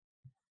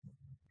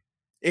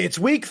It's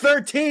week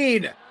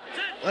 13.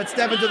 Let's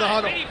step into the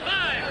huddle.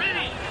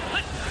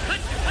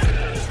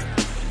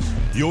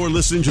 You're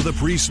listening to the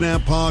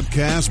Pre-Snap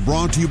Podcast,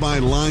 brought to you by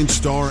Line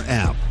Star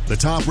App, the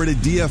top-rated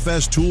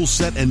DFS tool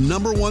set and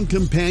number one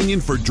companion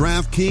for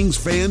DraftKings,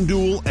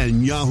 FanDuel,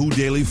 and Yahoo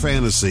Daily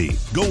Fantasy.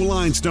 Go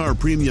Line Star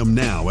Premium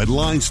now at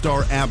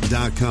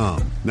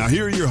linestarapp.com. Now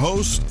here are your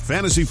hosts,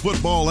 fantasy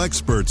football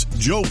experts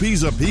Joe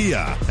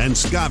Pisapia and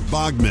Scott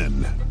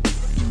Bogman.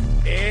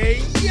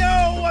 Hey,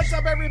 yo, what's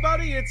up,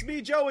 everybody? It's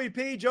me, Joey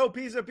P, Joe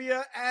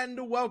Pisapia,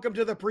 and welcome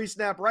to the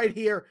Pre-Snap right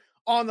here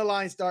on the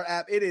Line Star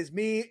app. It is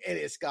me, it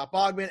is Scott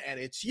Bogman, and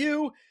it's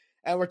you,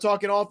 and we're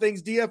talking all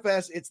things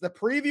DFS. It's the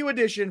preview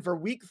edition for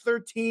week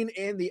 13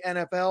 in the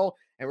NFL,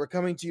 and we're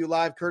coming to you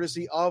live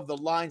courtesy of the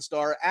Line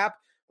Star app.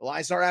 The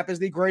Line Star app is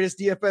the greatest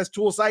DFS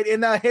tool site in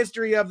the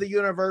history of the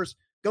universe.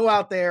 Go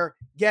out there,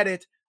 get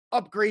it,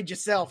 upgrade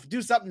yourself,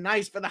 do something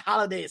nice for the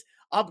holidays,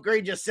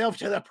 upgrade yourself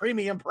to the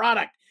premium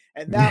product,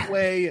 and that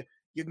way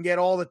you can get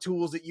all the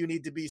tools that you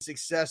need to be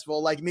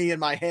successful, like me and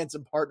my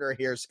handsome partner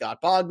here,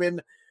 Scott Bogman.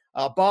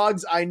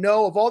 Boggs, I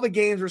know of all the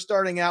games we're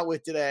starting out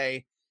with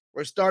today,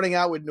 we're starting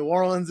out with New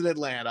Orleans and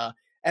Atlanta,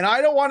 and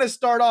I don't want to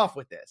start off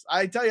with this.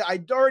 I tell you,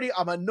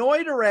 I'm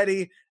annoyed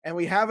already, and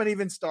we haven't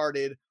even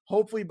started.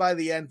 Hopefully by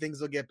the end,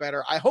 things will get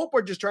better. I hope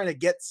we're just trying to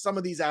get some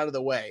of these out of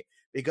the way,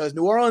 because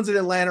New Orleans and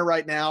Atlanta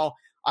right now,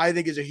 I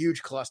think is a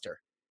huge cluster.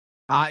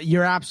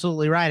 You're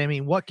absolutely right. I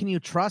mean, what can you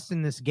trust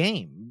in this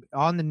game?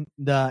 On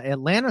the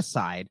Atlanta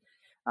side,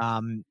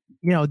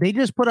 they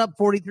just put up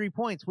 43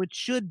 points, which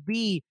should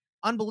be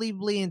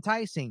unbelievably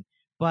enticing,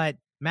 but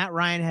Matt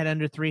Ryan had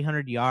under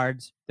 300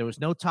 yards. There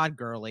was no Todd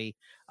Gurley.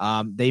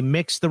 They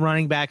mixed the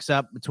running backs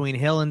up between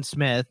Hill and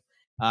Smith.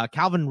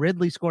 Calvin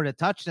Ridley scored a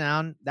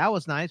touchdown. That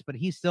was nice, but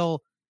he's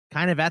still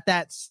kind of at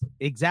that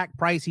exact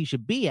price he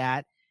should be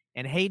at.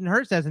 And Hayden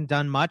Hurst hasn't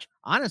done much.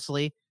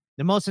 Honestly,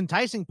 the most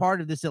enticing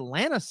part of this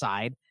Atlanta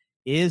side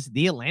is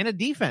the Atlanta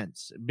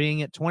defense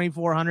being at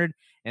 2,400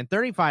 and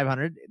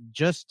 3,500,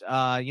 just,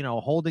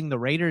 holding the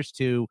Raiders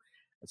to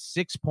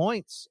 6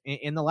 points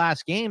in the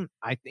last game.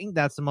 I think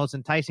that's the most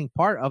enticing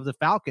part of the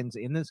Falcons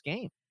in this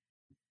game.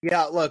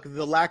 Yeah, look,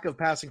 the lack of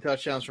passing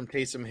touchdowns from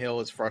Taysom Hill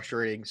is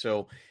frustrating.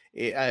 So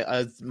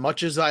as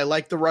much as I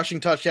like the rushing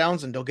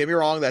touchdowns, and don't get me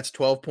wrong, that's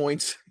 12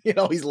 points.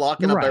 He's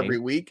locking up every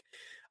week.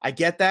 I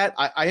get that.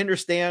 I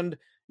understand,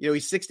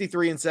 he's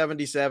 63 and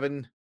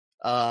 77.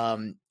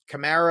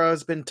 Kamara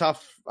has been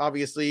tough,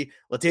 obviously.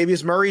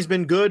 Latavius Murray's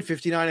been good,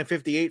 59 and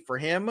 58 for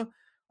him.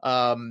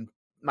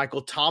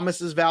 Michael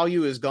Thomas's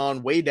value has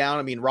gone way down.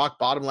 I mean, rock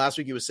bottom last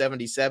week, he was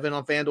 77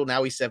 on FanDuel.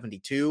 Now he's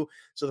 72.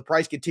 So the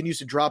price continues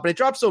to drop. And it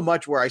drops so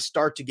much where I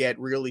start to get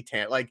really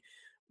like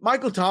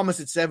Michael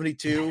Thomas at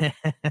 72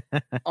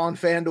 on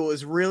FanDuel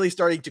is really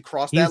starting to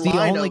cross that line. He's the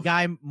only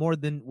guy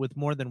with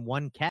more than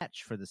one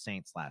catch for the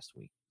Saints last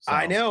week. So.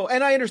 I know.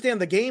 And I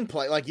understand the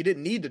gameplay. Like, you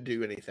didn't need to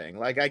do anything.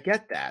 Like, I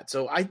get that.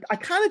 So I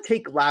kind of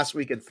take last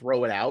week and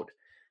throw it out.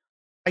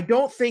 I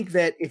don't think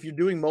that if you're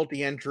doing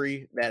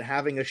multi-entry, that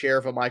having a share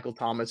of a Michael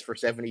Thomas for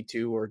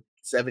 72 or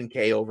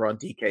 7K over on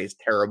DK is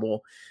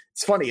terrible.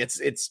 It's funny.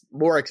 It's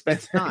more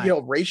expensive,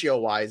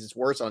 ratio-wise, it's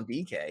worse on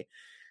DK.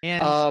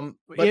 And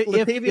but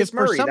Latavius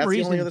Murray, that's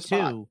the only other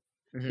spot.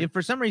 If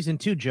for some reason,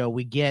 too, Joe,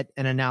 we get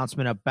an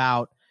announcement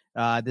about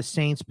the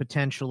Saints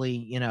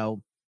potentially,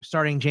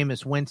 starting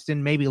Jameis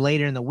Winston maybe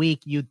later in the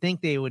week, you'd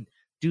think they would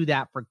do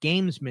that for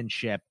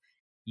gamesmanship.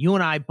 You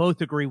and I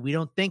both agree we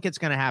don't think it's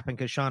going to happen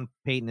because Sean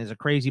Payton is a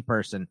crazy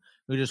person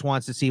who just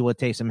wants to see what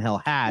Taysom Hill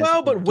has.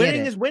 Well, but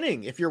winning is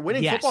winning. If you're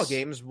winning football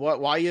games,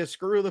 why you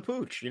screw the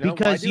pooch?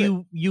 Because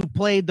you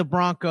played the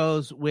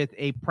Broncos with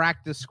a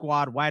practice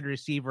squad wide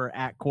receiver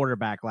at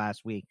quarterback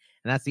last week,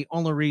 and that's the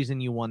only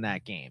reason you won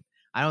that game.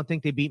 I don't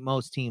think they beat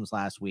most teams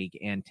last week,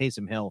 and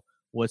Taysom Hill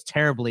was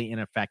terribly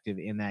ineffective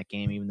in that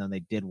game, even though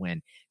they did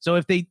win. So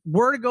if they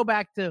were to go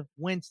back to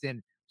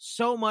Winston,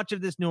 so much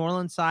of this New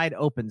Orleans side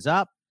opens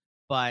up.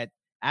 But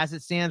as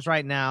it stands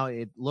right now,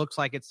 it looks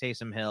like it's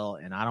Taysom Hill,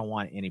 and I don't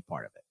want any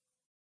part of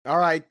it. All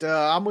right,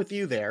 I'm with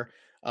you there.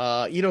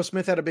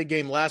 Smith had a big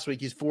game last week.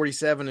 He's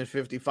 47 and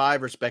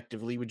 55,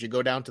 respectively. Would you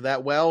go down to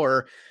that well,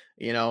 or,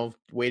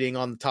 waiting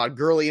on the Todd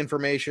Gurley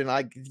information?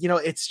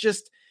 It's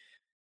just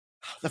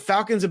the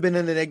Falcons have been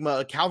an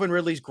enigma. Calvin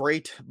Ridley's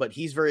great, but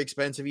he's very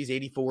expensive. He's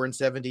 84 and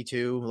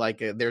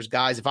 72. There's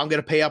guys, if I'm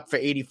going to pay up for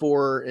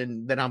 84,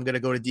 and then I'm going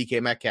to go to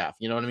DK Metcalf.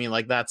 You know what I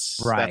mean? That's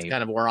kind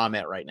of where I'm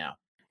at right now.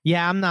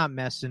 Yeah, I'm not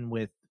messing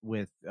with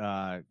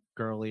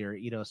Gurley or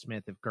Ito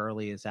Smith if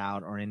Gurley is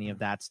out or any of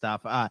that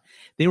stuff.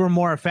 They were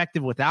more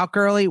effective without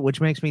Gurley, which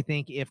makes me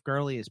think if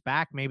Gurley is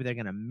back, maybe they're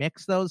going to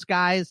mix those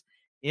guys.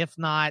 If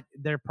not,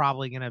 they're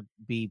probably going to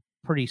be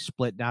pretty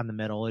split down the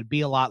middle. It'd be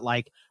a lot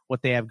like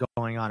what they have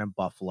going on in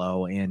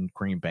Buffalo and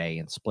Green Bay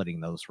and splitting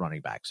those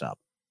running backs up.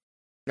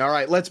 All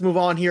right, let's move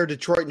on here.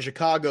 Detroit and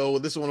Chicago.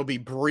 This one will be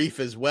brief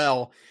as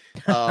well.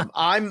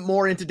 I'm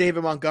more into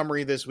David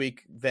Montgomery this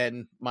week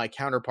than my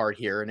counterpart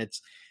here.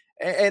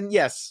 And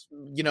yes,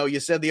 you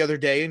said the other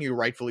day, and you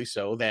rightfully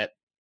so, that,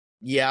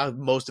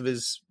 most of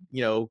his,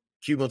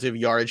 cumulative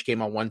yardage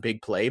came on one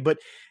big play. But,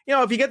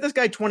 if you get this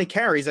guy 20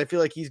 carries, I feel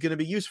like he's going to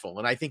be useful.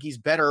 And I think he's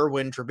better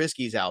when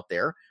Trubisky's out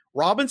there.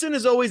 Robinson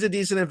is always a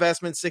decent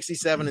investment,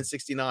 67 and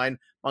 69.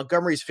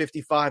 Montgomery's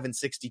 55 and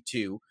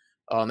 62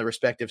 on the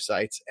respective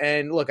sites.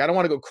 And look, I don't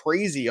want to go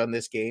crazy on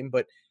this game,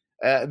 but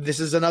this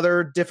is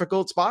another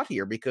difficult spot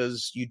here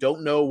because you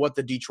don't know what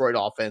the Detroit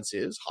offense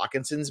is.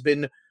 Hawkinson's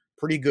been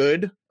pretty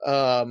good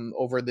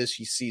over this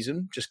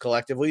season, just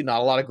collectively.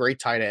 Not a lot of great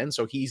tight ends,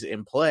 so he's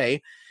in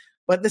play.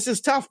 But this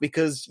is tough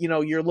because,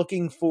 you're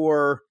looking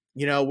for,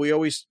 we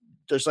always,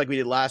 just like we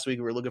did last week,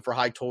 we were looking for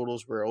high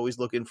totals. We're always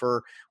looking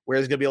for where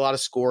there's going to be a lot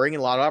of scoring and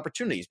a lot of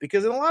opportunities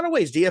because in a lot of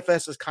ways,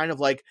 DFS is kind of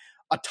like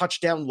a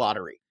touchdown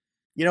lottery.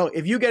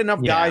 If you get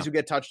enough guys who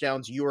get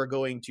touchdowns, you are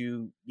going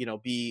to,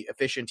 be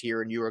efficient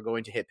here and you are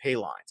going to hit pay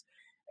lines.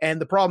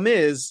 And the problem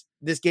is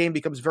this game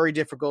becomes very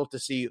difficult to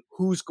see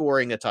who's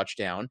scoring a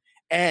touchdown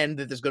and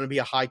that there's going to be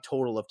a high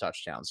total of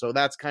touchdowns. So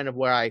that's kind of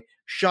where I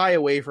shy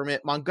away from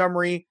it.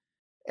 Montgomery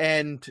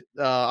and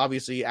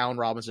obviously Allen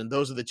Robinson,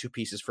 those are the two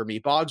pieces for me.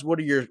 Boggs,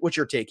 what's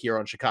your take here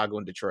on Chicago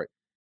and Detroit?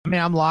 I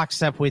mean, I'm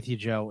lockstep with you,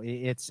 Joe.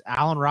 It's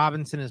Allen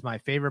Robinson is my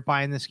favorite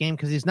buy in this game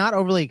because he's not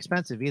overly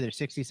expensive either.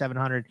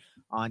 6,700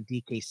 on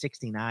DK,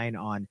 69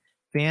 on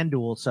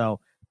FanDuel. So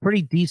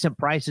pretty decent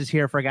prices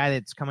here for a guy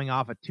that's coming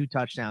off a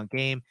 2-touchdown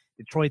game.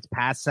 Detroit's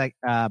pass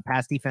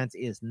defense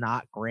is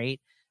not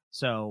great.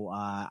 So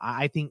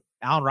I think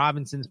Allen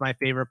Robinson's my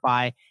favorite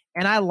buy.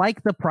 And I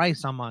like the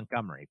price on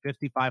Montgomery,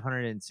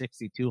 5,500 and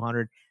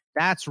 6,200.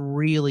 That's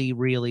really,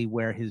 really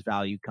where his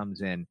value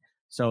comes in.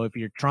 So if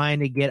you're trying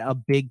to get a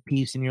big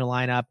piece in your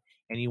lineup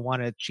and you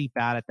want to cheap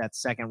out at that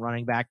second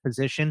running back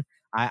position,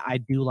 I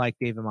do like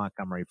David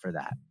Montgomery for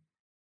that.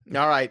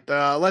 All right,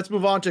 let's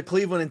move on to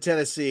Cleveland and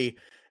Tennessee.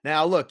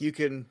 Now, look, you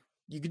can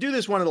do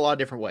this one in a lot of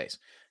different ways.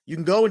 You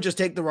can go and just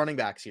take the running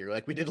backs here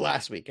like we did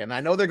last week. And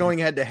I know they're going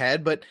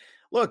head-to-head, but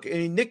look,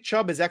 Nick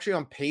Chubb is actually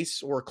on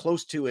pace or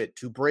close to it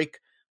to break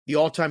the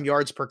all-time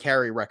yards per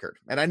carry record.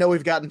 And I know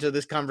we've gotten to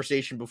this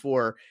conversation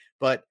before,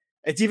 but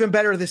it's even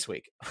better this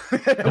week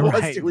than it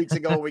was 2 weeks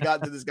ago when we got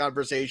into this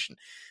conversation.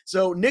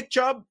 So Nick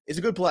Chubb is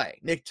a good play.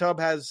 Nick Chubb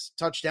has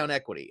touchdown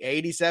equity.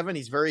 87,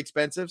 he's very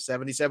expensive,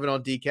 77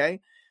 on DK.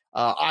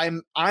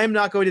 I'm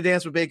not going to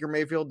dance with Baker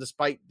Mayfield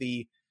despite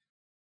the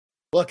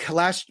look.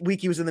 Last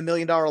week he was in the $1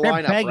 million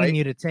lineup. Begging right?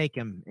 you to take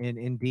him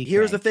in DK.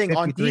 Here's the thing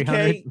on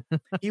DK,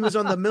 he was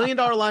on the $1 million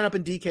lineup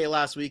in DK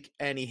last week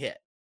and he hit.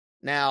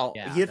 Now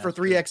he hit for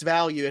 3x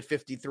value at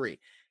 53.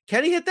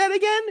 Can he hit that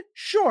again?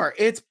 Sure,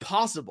 it's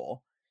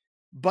possible.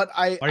 But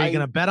are you going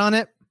to bet on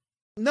it?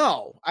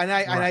 No. And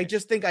I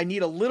just think I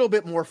need a little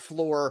bit more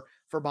floor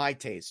for my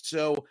taste.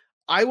 So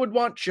I would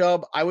want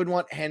Chubb. I would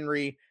want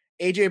Henry.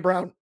 AJ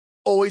Brown,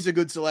 always a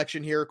good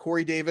selection here.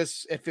 Corey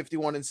Davis at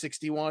 51 and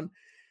 61.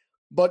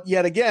 But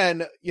yet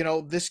again,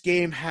 this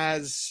game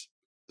has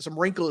some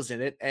wrinkles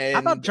in it. And how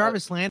about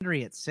Jarvis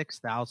Landry at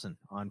 6,000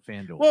 on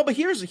FanDuel? Well, but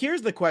here's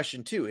the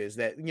question too, is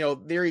that,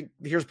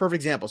 here's a perfect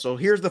example. So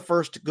here's the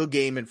first good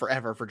game in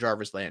forever for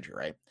Jarvis Landry,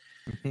 right?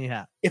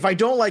 Yeah. If I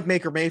don't like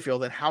Baker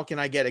Mayfield, then how can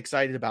I get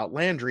excited about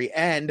Landry?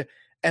 And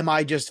am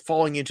I just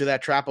falling into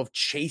that trap of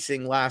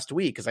chasing last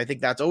week? Because I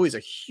think that's always a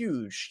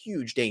huge,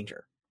 huge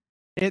danger.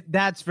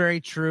 That's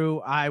very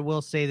true. I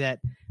will say that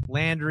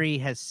Landry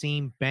has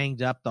seemed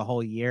banged up the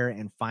whole year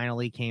and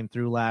finally came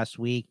through last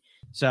week.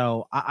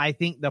 So I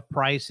think the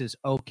price is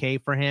okay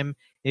for him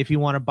if you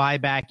want to buy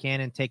back in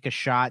and take a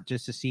shot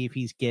just to see if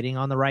he's getting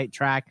on the right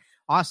track.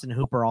 Austin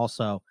Hooper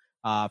also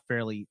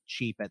fairly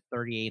cheap at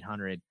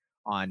 3,800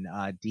 on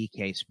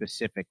DK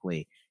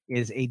specifically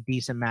is a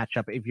decent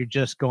matchup if you're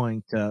just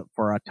going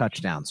for a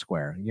touchdown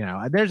square.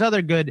 There's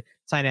other good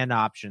tight end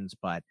options,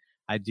 but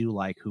I do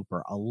like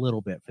Hooper a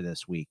little bit for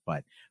this week.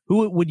 But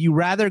who would you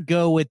rather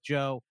go with,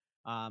 Joe?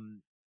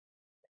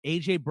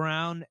 AJ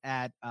Brown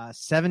at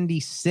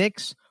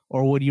 76,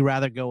 or would you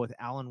rather go with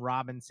Allen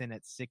Robinson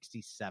at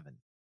 67?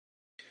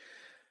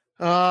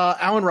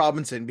 Allen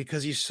Robinson,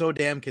 because he's so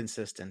damn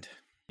consistent.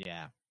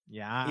 Yeah.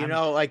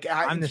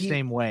 I'm the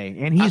same way.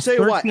 And he's I'll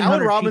tell you what,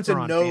 Allen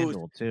Robinson knows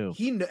too.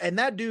 And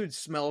that dude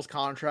smells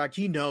contract.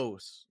 He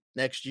knows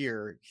next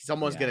year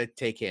someone's going to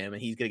take him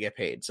and he's going to get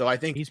paid. So I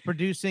think he's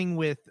producing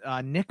with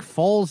Nick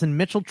Foles and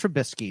Mitchell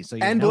Trubisky. So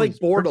and Blake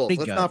Bortles.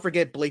 Let's not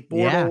forget Blake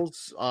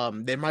Bortles. Yeah.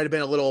 There might have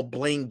been a little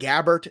Blaine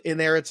Gabbert in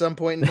there at some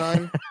point in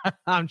time.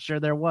 I'm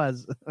sure there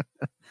was.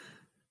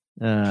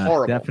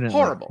 Horrible. Definitely.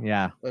 Horrible.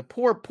 Yeah.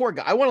 Poor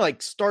guy. I want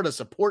to start a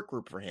support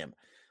group for him.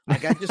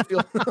 Like I just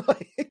feel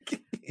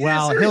like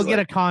he'll get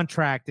a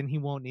contract and he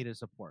won't need a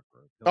support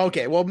group.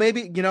 Okay, well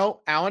maybe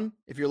Alan,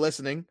 if you're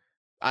listening,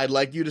 I'd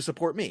like you to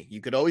support me.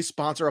 You could always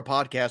sponsor a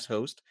podcast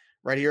host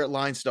right here at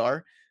Line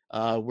Star.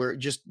 We're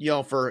just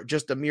for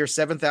just a mere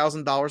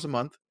 $7,000 a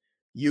month,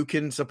 you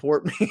can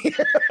support me.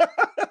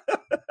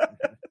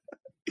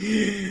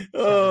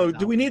 Oh,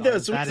 do we need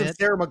some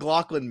Sarah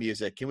McLachlan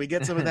music? Can we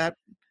get some of that?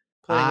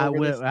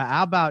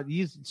 How about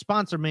you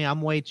sponsor me?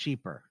 I'm way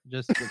cheaper.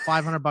 Just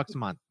 $500 a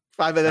month.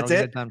 5, that's That'll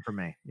get it? done for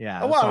me.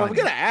 Yeah. Oh, well, I'm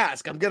going to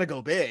ask. I'm going to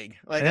go big.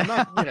 Like, I'm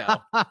not,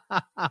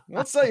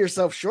 don't sell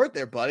yourself short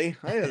there, buddy.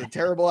 I think that's a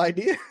terrible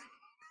idea.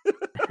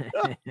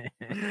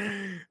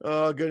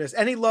 Oh, goodness.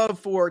 Any love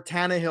for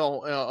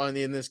Tannehill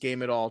in this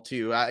game at all,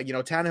 too?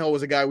 Tannehill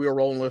was a guy we were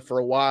rolling with for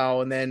a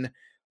while, and then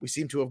we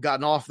seem to have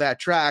gotten off that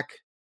track.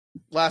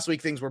 Last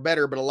week, things were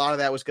better, but a lot of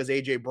that was because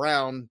A.J.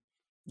 Brown,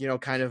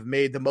 kind of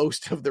made the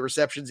most of the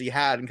receptions he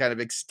had and kind of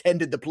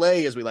extended the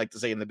play, as we like to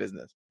say in the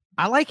business.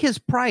 I like his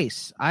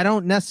price. I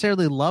don't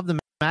necessarily love the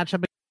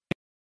matchup.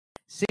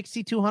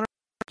 $6,200K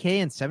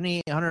and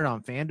 $7,800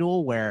 on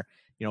FanDuel, where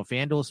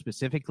FanDuel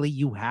specifically,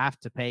 you have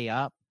to pay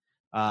up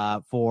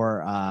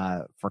for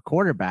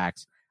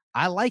quarterbacks.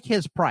 I like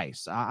his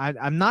price.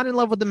 I'm not in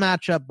love with the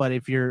matchup, but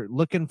if you're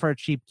looking for a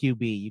cheap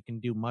QB, you can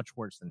do much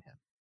worse than him.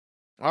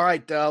 All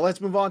right,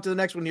 let's move on to the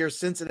next one here,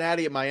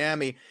 Cincinnati at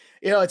Miami.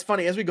 It's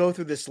funny, as we go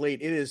through this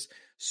slate, it is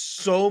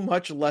so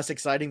much less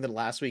exciting than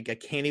last week. I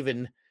can't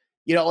even,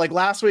 like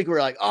last week we were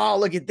like, oh,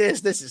 look at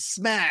this. This is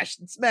smash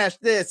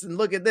this, and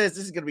look at this.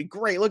 This is going to be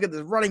great. Look at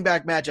this running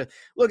back matchup.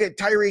 Look at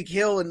Tyreek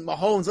Hill and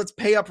Mahomes. Let's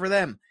pay up for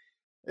them.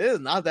 It is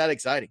not that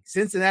exciting.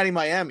 Cincinnati,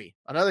 Miami,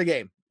 another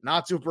game.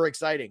 Not super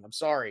exciting. I'm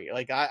sorry.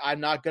 Like, I'm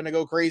not going to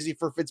go crazy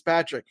for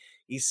Fitzpatrick.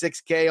 He's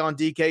 $6K on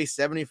DK,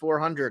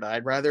 $7,400.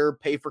 I'd rather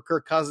pay for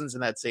Kirk Cousins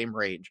in that same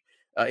range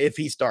if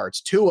he starts.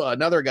 Tua,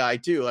 another guy,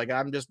 too. Like,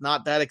 I'm just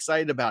not that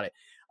excited about it.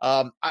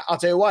 I'll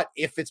tell you what,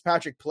 if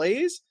Fitzpatrick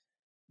plays,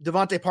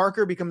 Devontae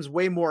Parker becomes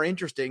way more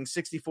interesting,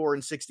 64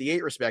 and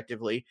 68,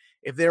 respectively.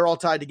 If they're all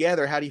tied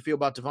together, how do you feel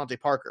about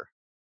Devontae Parker?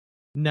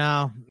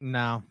 No,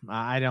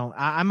 I don't.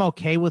 I'm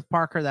okay with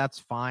Parker. That's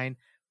fine.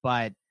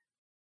 But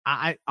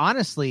I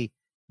honestly,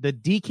 the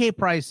DK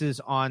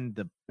prices on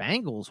the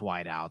Bengals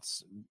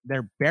wideouts,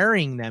 they're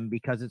burying them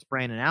because it's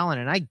Brandon Allen,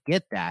 and I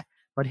get that.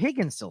 But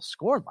Higgins still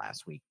scored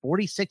last week,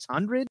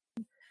 4,600,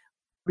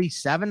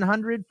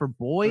 3,700 for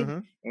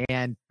Boyd,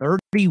 and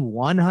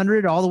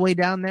 3,100 all the way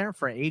down there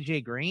for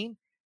AJ Green.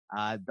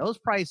 Those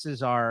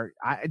prices are.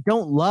 I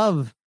don't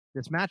love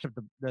this matchup.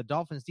 The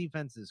Dolphins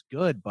defense is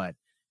good, but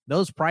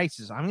those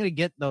prices, I'm going to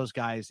get those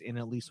guys in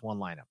at least one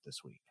lineup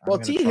this week. Well,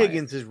 T.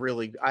 Higgins is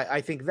really,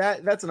 I think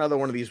that's another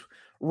one of these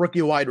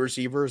rookie wide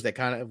receivers that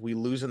kind of we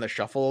lose in the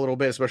shuffle a little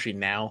bit, especially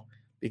now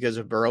because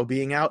of Burrow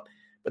being out.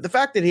 But the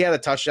fact that he had a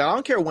touchdown, I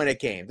don't care when it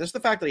came. Just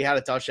the fact that he had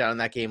a touchdown in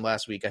that game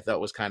last week, I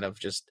thought was kind of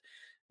just,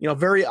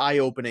 very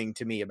eye-opening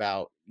to me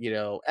about,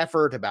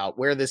 effort, about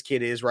where this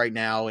kid is right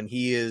now. And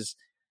he is,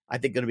 I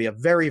think, going to be a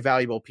very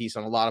valuable piece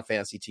on a lot of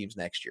fantasy teams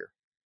next year.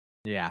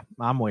 Yeah,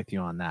 I'm with you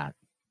on that.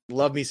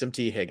 Love me some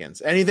T.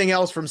 Higgins. Anything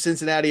else from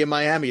Cincinnati and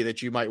Miami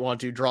that you might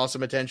want to draw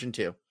some attention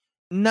to?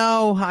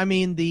 No, I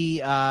mean,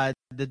 the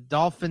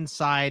Dolphins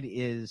side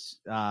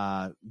is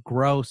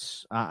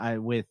gross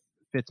with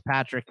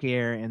Fitzpatrick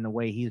here and the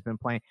way he's been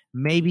playing.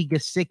 Maybe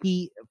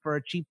Gesicki for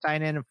a cheap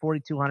tight end of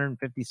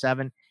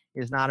 4,257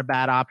 is not a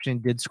bad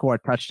option. Did score a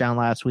touchdown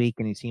last week,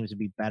 and he seems to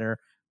be better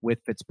with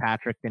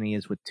Fitzpatrick than he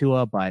is with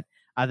Tua. But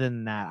other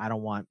than that, I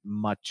don't want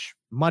much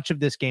of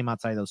this game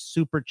outside of those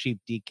super cheap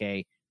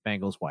DK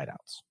Bengals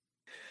wideouts.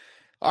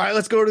 All right,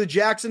 let's go to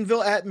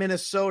Jacksonville at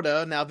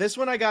Minnesota. Now, this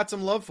one I got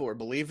some love for,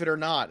 believe it or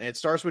not, and it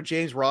starts with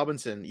James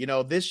Robinson.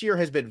 This year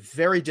has been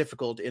very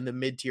difficult in the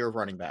mid-tier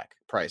running back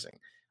pricing.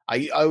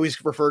 I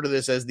always refer to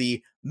this as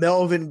the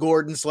Melvin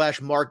Gordon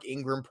 / Mark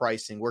Ingram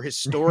pricing, where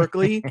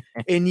historically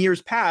in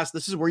years past,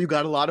 this is where you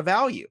got a lot of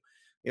value.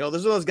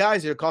 Those are those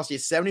guys that cost you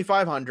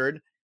 $7,500,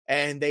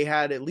 and they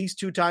had at least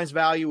 2 times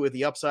value with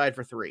the upside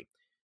for 3.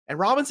 And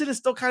Robinson is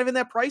still kind of in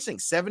that pricing,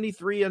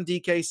 73 on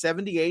DK,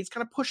 78. It's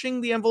kind of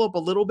pushing the envelope a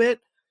little bit.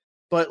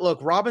 But look,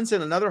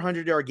 Robinson, another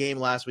 100-yard game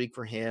last week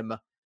for him.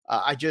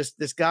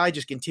 This guy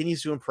just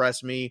continues to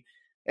impress me.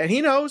 And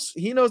he knows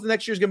the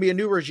next year is going to be a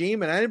new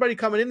regime, and anybody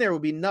coming in there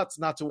would be nuts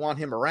not to want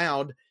him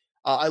around.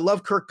 I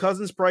love Kirk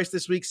Cousins' price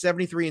this week,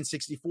 73 and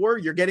 64.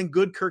 You're getting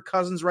good Kirk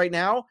Cousins right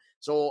now.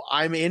 So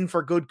I'm in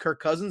for good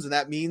Kirk Cousins, and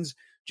that means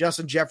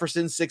Justin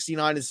Jefferson,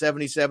 69 and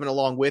 77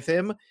 along with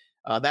him.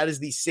 That is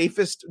the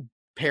safest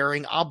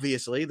pairing,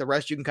 obviously. The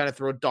rest you can kind of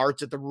throw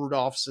darts at the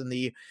Rudolphs and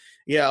the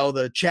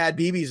Chad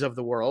Beebes of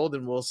the world,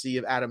 and we'll see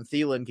if Adam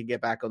Thielen can get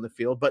back on the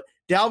field. But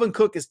Dalvin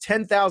Cook is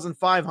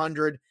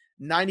 10,500,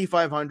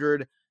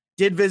 9,500.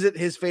 Did visit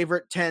his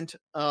favorite tent,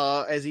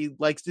 as he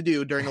likes to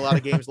do during a lot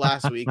of games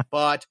last week.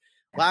 But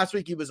last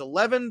week he was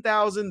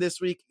 11,000. This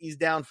week he's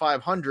down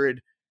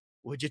 500.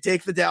 Would you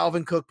take the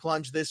Dalvin Cook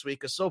plunge this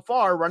week? Because so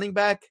far, running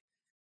back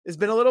has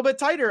been a little bit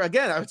tighter.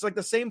 Again, it's like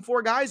the same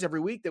 4 guys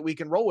every week that we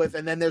can roll with.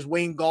 And then there's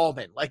Wayne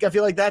Gallman. Like, I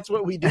feel like that's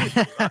what we do.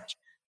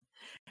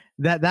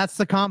 That's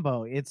the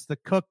combo. It's the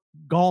Cook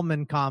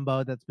Gallman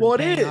combo. That's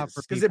been it is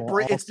because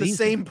it's the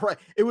same price.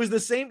 It was the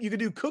same. You could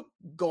do Cook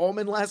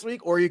Gallman last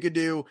week, or you could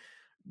do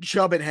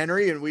Chubb and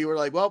Henry. And we were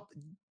like, well,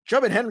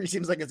 Chubb and Henry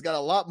seems like it's got a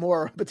lot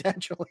more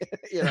potential,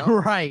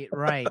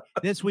 Right.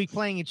 This week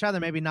playing each other,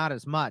 maybe not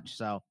as much.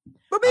 So,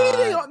 but maybe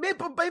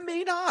they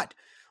may not.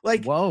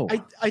 Like, whoa,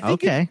 I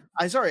think okay.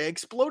 I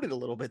exploded a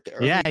little bit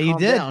there. Yeah, you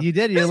did. Down. You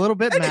did. You're a little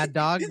bit mad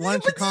dog. Why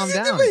don't you calm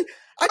down?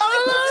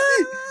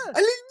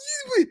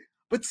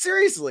 But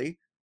seriously,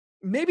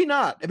 maybe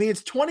not. I mean,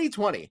 it's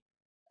 2020.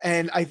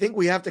 And I think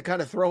we have to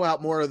kind of throw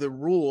out more of the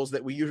rules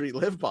that we usually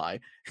live by,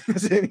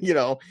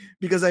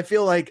 because I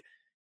feel like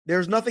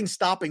there's nothing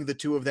stopping the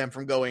two of them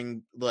from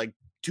going like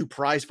two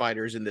prize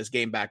fighters in this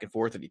game back and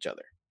forth at each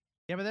other.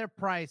 Yeah, but their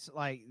price,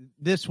 like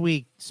this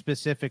week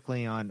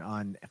specifically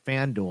on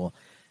FanDuel,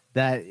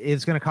 that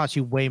it's going to cost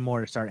you way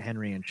more to start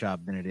Henry and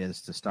Chubb than it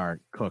is to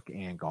start Cook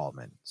and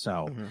Gallman.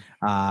 So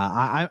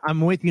I'm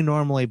with you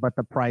normally, but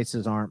the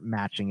prices aren't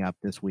matching up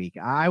this week.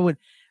 I would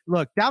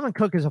look, Dalvin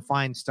Cook is a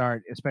fine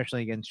start,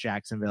 especially against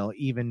Jacksonville,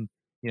 even,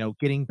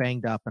 getting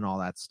banged up and all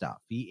that stuff.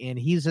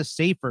 He's a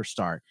safer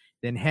start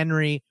than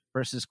Henry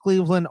versus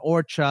Cleveland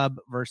or Chubb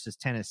versus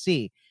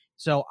Tennessee.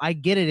 So I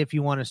get it if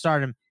you want to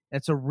start him.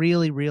 It's a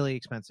really, really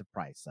expensive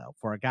price, though,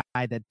 for a guy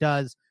that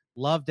does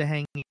love to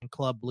hang in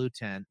club blue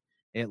tent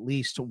at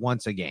least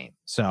once a game.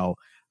 So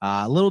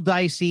a little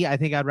dicey. I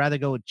think I'd rather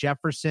go with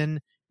Jefferson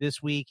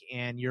this week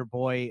and your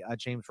boy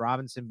James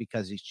Robinson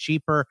because he's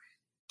cheaper.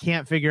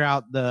 Can't figure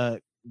out the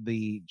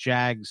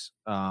Jags.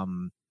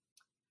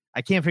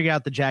 I can't figure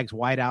out the Jags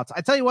wideouts.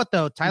 I tell you what,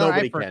 though, Tyler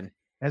Eifert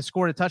has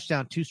scored a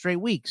touchdown 2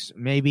 straight weeks.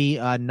 Maybe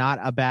not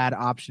a bad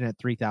option at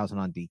 3,000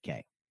 on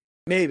DK.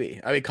 Maybe.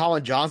 I mean,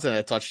 Colin Johnson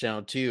had a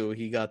touchdown too.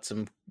 He got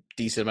some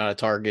decent amount of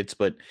targets,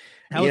 but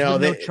no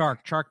Chark.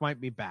 Chark might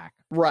be back.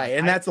 Right,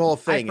 and that's the whole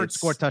thing. Eifert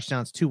scored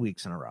touchdowns 2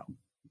 weeks in a row.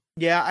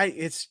 Yeah,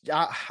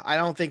 I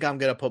don't think I'm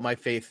gonna put my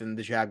faith in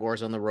the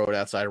Jaguars on the road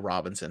outside of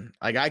Robinson.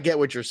 Like, I get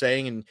what you're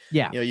saying, and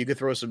you could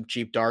throw some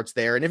cheap darts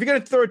there. And if you're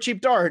gonna throw a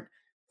cheap dart,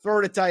 throw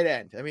it at tight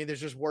end. I mean,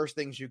 there's just worse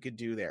things you could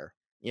do there.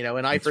 And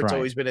Eifert's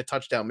always been a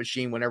touchdown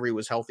machine whenever he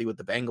was healthy with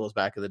the Bengals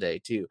back in the day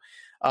too.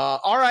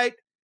 All right.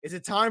 Is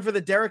it time for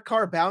the Derek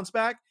Carr bounce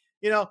back?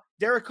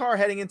 Derek Carr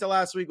heading into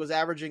last week was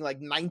averaging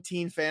like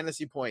 19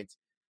 fantasy points.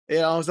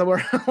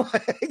 Somewhere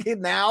like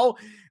now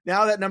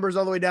that number's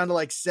all the way down to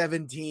like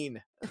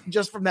 17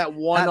 just from that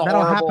one.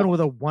 That'll happen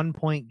with a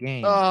 1-point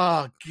game.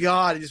 Oh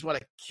God, I just want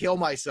to kill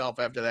myself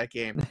after that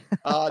game.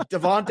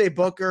 Devontae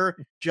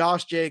Booker,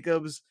 Josh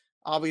Jacobs,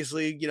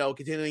 obviously,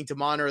 continuing to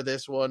monitor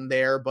this one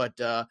there, but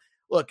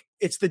look,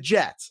 it's the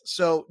Jets.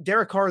 So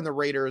Derek Carr and the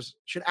Raiders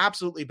should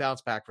absolutely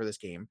bounce back for this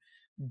game.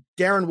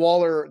 Darren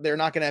Waller, they're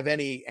not going to have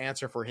any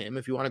answer for him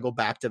if you want to go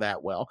back to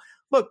that. Well,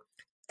 look,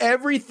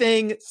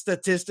 everything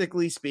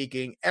statistically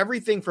speaking,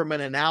 everything from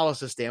an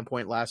analysis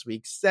standpoint last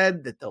week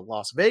said that the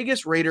Las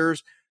Vegas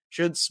Raiders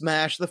should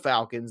smash the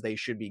Falcons. They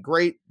should be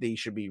great. They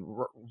should be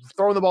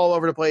throwing the ball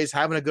over the place,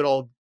 having a good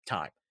old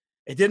time.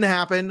 It didn't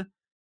happen,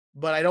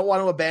 but I don't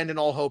want to abandon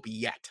all hope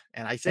yet.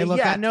 And I say,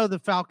 I know the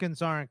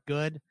Falcons aren't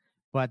good,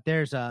 but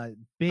there's a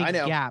big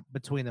gap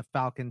between the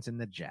Falcons and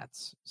the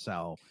Jets.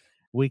 So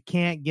we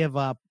can't give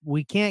up.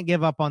 We can't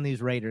give up on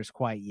these Raiders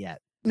quite yet.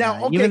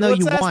 Now, okay,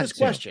 let's ask this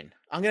question.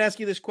 I'm going to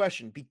ask you this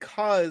question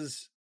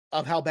because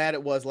of how bad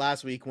it was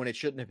last week when it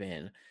shouldn't have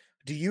been.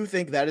 Do you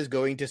think that is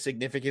going to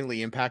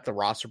significantly impact the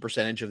roster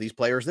percentage of these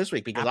players this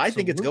week? Because I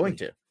think it's going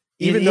to,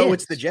 even though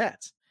it's the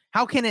Jets.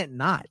 How can it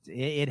not?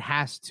 It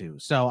has to.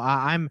 So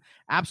I'm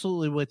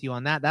absolutely with you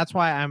on that. That's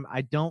why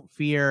I don't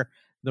fear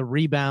the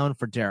rebound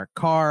for Derek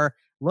Carr.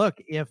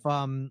 Look, if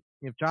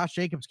Josh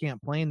Jacobs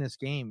can't play in this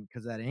game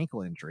because of that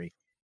ankle injury,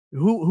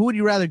 who would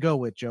you rather go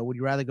with, Joe? Would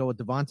you rather go with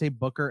Devontae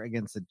Booker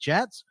against the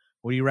Jets?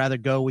 Or would you rather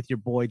go with your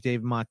boy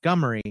Dave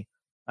Montgomery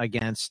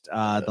against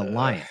the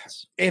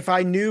Lions? If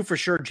I knew for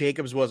sure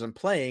Jacobs wasn't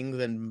playing,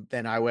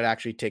 then I would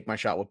actually take my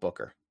shot with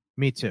Booker.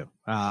 Me too.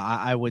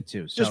 I would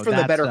too. So just from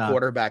the better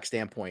quarterback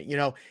standpoint,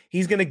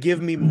 he's going to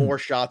give me more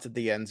shots at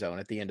the end zone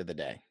at the end of the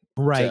day.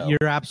 Right. So.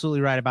 You're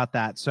absolutely right about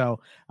that. So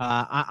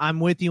I'm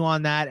with you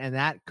on that. And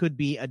that could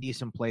be a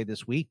decent play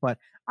this week, but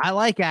I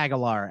like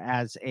Aguilar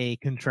as a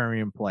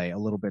contrarian play a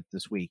little bit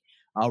this week.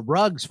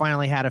 Ruggs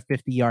finally had a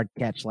 50-yard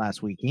catch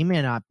last week. He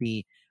may not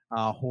be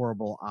a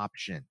horrible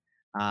option.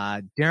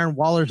 Darren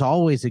Waller's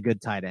always a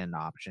good tight end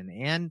option.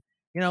 And,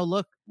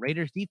 look,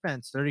 Raiders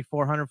defense,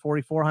 3,400,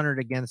 4,400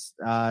 against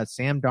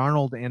Sam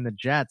Darnold and the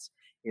Jets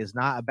is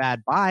not a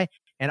bad buy.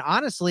 And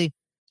honestly,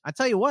 I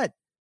tell you what,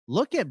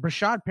 look at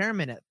Brashad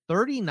Perriman at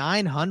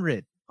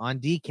 3,900 on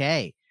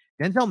DK.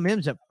 Denzel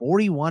Mims at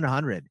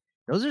 4,100.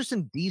 Those are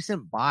some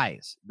decent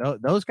buys.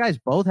 Those guys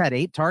both had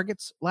 8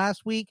 targets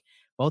last week.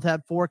 Both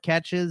had 4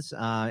 catches,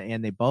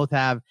 and they both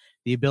have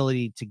the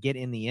ability to get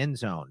in the end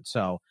zone.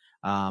 So,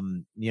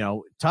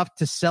 tough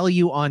to sell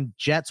you on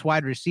Jets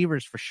wide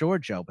receivers for sure,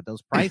 Joe, but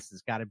those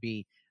prices got to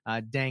be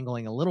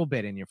dangling a little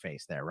bit in your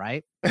face there,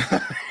 right?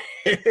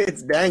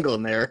 It's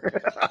dangling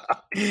there.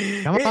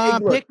 Come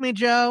on, pick me,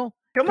 Joe.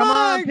 Come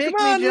on, pick me,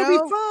 Joe.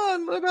 It'll be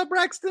fun. What about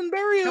Braxton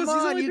Berrios? Come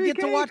on, you get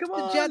to watch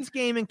the Jets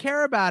game and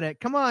care about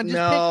it. Come on,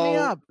 just pick me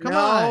up. Come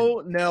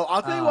on. No.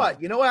 I'll tell you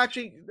what.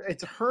 Actually,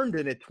 it's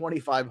Herndon at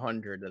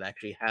 2,500 that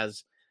actually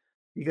has,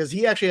 because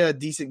he actually had a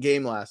decent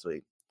game last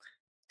week.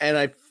 And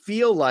I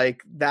feel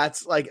like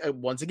that's like,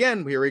 once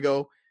again, here we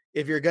go.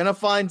 If you're going to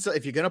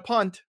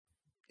punt,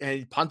 and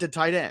he punted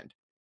tight end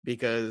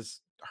because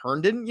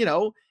Herndon,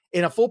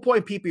 in a full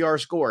point PPR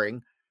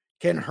scoring,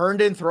 can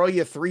Herndon throw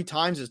you 3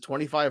 times his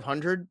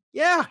 2,500?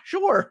 Yeah,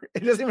 sure. It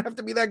doesn't even have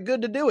to be that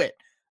good to do it.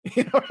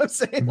 You know what I'm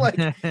saying? Like,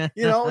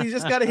 you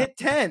just got to hit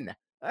 10.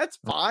 That's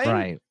fine.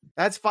 Right.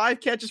 That's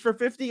 5 catches for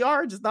 50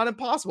 yards. It's not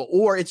impossible.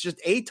 Or it's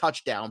just a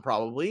touchdown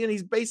probably, and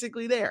he's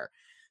basically there.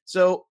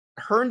 So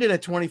Herndon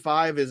at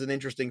 25 is an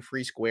interesting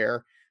free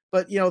square.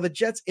 But, the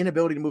Jets'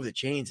 inability to move the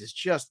chains is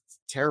just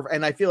terrible.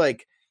 And I feel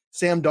like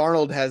Sam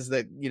Darnold has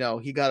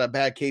he got a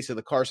bad case of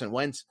the Carson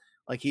Wentz.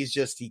 Like he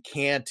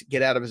can't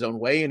get out of his own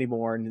way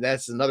anymore. And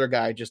that's another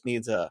guy just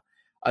needs a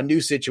new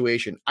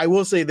situation. I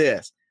will say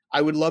this.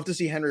 I would love to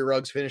see Henry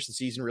Ruggs finish the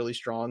season really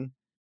strong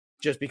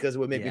just because it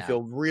would make me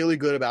feel really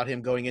good about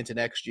him going into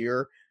next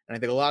year. And I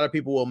think a lot of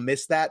people will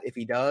miss that if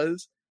he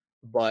does,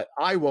 but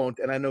I won't.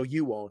 And I know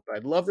you won't, but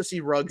I'd love to see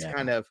Ruggs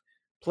kind of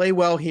play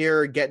well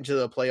here, get into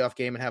the playoff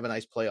game and have a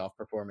nice playoff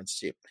performance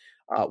too.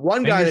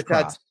 One guy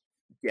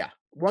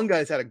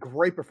that's had a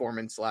great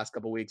performance the last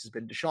couple of weeks has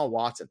been Deshaun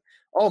Watson.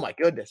 Oh my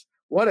goodness.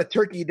 What a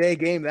turkey day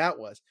game that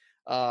was.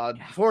 Of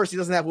course, he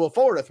doesn't have Will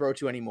Fuller to throw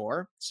to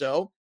anymore.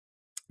 So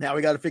now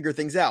we got to figure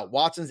things out.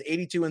 Watson's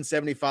 82 and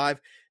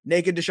 75.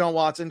 Naked Deshaun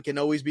Watson can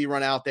always be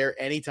run out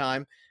there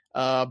anytime.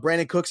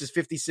 Brandon Cooks is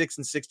 56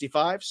 and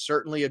 65.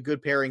 Certainly a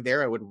good pairing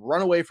there. I would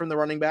run away from the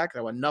running back.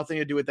 I want nothing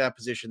to do with that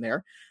position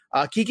there.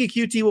 Kiki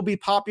QT will be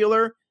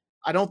popular.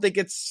 I don't think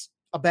it's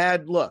a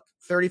bad look.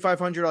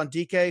 3,500 on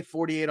DK,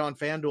 48 on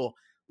FanDuel.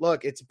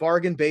 Look, it's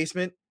bargain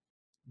basement.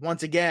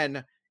 Once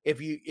again, if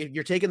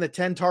you're taking the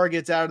 10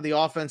 targets out of the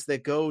offense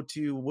that go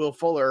to Will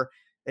Fuller,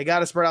 they got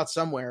to spread out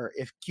somewhere.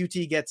 If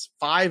QT gets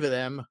 5 of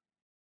them,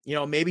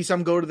 maybe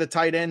some go to the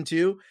tight end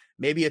too.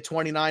 Maybe at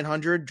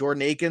 2,900,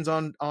 Jordan Akins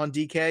on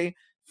DK,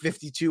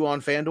 52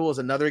 on FanDuel is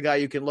another guy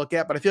you can look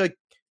at. But I feel like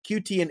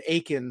QT and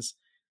Akins,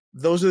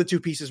 those are the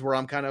 2 pieces where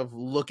I'm kind of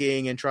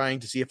looking and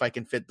trying to see if I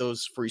can fit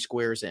those free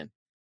squares in.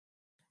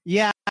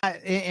 Yeah,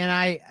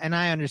 and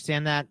I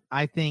understand that.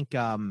 I think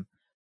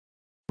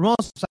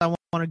most I want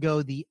to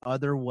go the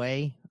other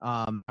way.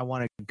 I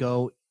want to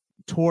go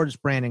towards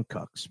Brandon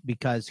Cooks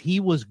because he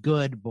was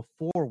good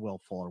before Will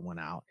Fuller went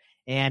out,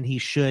 and he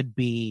should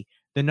be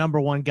the number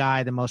 1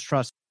 guy, the most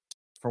trusted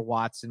for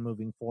Watson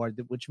moving forward,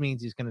 which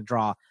means he's going to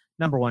draw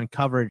number 1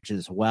 coverage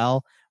as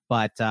well.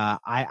 But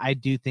I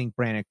do think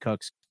Brandon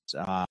Cooks,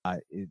 against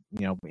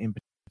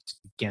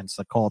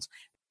the Colts,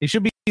 they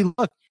should be,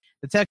 look,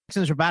 the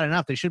Texans are bad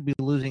enough. They should be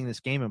losing this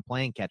game and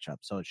playing catch up.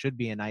 So it should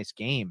be a nice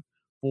game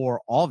for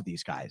all of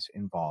these guys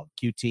involved.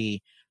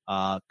 QT,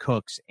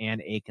 Cooks,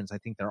 and Akins. I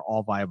think they're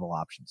all viable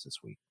options this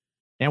week.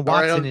 And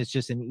Watson is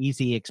just an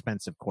easy,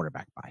 expensive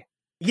quarterback buy.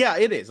 Yeah,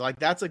 it is. Like,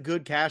 that's a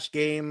good cash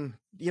game.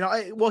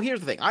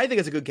 Here's the thing. I think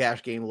it's a good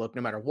cash game look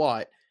no matter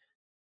what,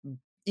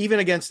 even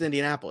against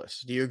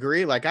Indianapolis. Do you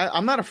agree? Like,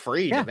 I'm not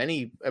afraid of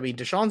any. I mean,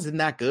 Deshaun's isn't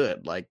that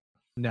good. Like,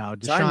 no,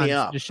 sign me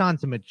up.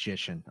 Deshaun's a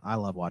magician. I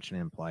love watching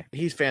him play.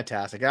 He's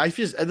fantastic.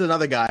 There's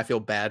another guy I feel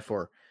bad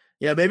for.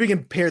 Yeah, maybe we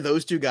can pair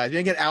those 2 guys.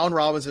 Maybe get Allen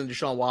Robinson and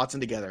Deshaun Watson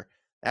together.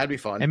 That'd be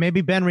fun. And maybe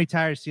Ben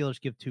retires.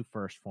 Steelers give 2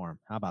 firsts for him.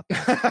 How about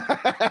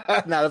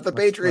that? Not if the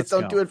Patriots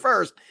don't do it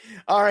first.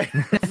 All right.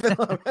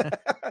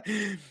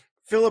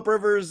 Phillip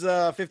Rivers,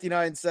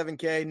 59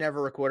 7K,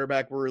 never a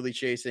quarterback we're really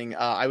chasing.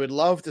 I would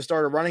love to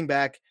start a running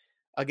back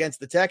against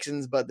the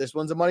Texans, but this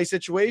one's a money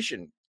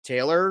situation.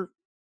 Taylor,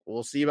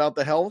 we'll see about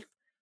the health.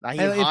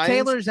 If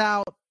Taylor's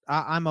out,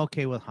 I'm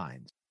okay with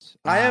Hines.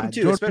 I am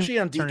too, especially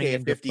on DK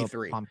at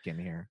 53. Pumpkin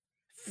here.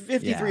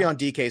 53 on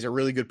DK is a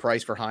really good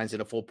price for Hines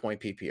at a full point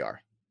PPR.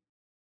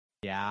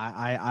 Yeah,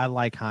 I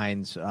like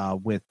Hines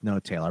with no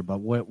Taylor, but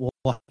we'll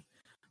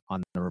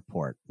on the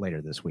report later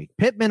this week.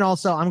 Pittman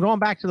also, I'm going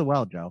back to the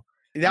well, Joe.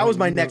 That was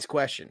my next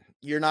question.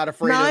 You're not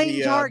afraid 9 of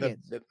the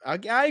targets.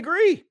 I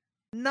agree.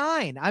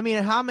 9. I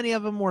mean, how many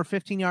of them were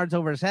 15 yards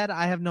over his head?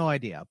 I have no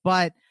idea.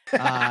 But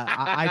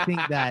I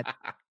think that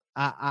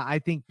I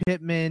think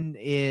Pittman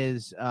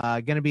is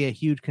going to be a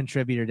huge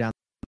contributor down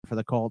for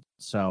the Colts.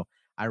 So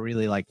I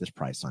really like this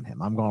price on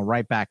him. I'm going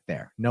right back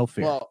there. No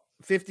fear. Well,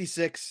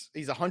 56.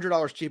 He's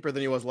 $100 cheaper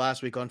than he was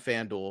last week on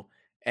FanDuel,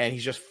 and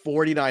he's just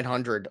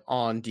 4,900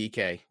 on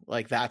DK.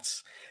 Like,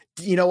 that's,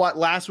 you know what?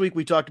 Last week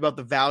we talked about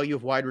the value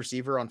of wide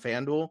receiver on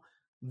FanDuel.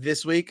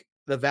 This week,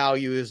 the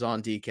value is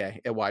on DK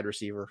at wide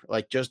receiver.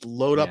 Like, just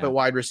load up at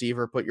wide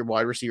receiver, put your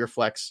wide receiver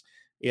flex,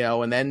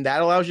 and then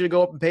that allows you to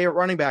go up and pay a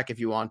running back if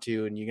you want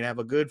to, and you can have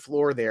a good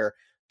floor there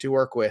to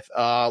work with.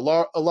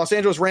 Los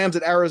Angeles Rams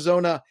at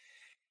Arizona.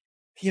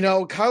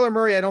 Kyler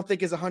Murray, I don't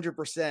think is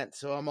 100%,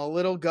 so I'm a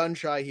little gun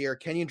shy here.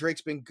 Kenyon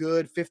Drake's been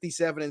good,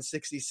 57 and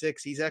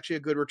 66. He's actually a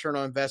good return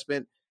on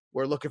investment.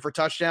 We're looking for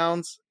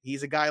touchdowns.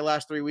 He's a guy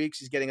last 3 weeks.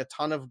 He's getting a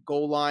ton of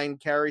goal line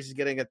carries. He's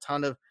getting a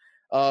ton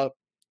of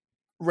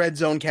red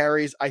zone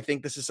carries. I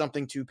think this is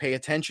something to pay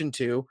attention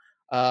to.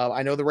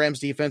 I know the Rams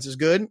defense is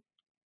good,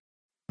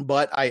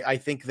 but I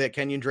think that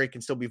Kenyon Drake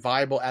can still be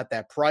viable at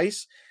that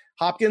price.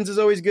 Hopkins is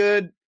always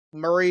good.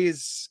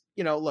 Murray's,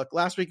 look,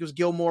 last week was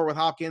Gilmore with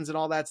Hopkins and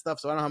all that stuff,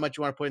 so I don't know how much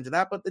you want to put into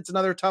that, but it's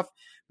another tough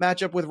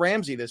matchup with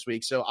Ramsey this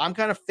week. So I'm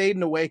kind of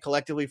fading away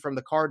collectively from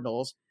the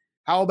Cardinals.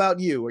 How about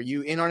you? Are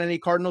you in on any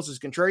Cardinals as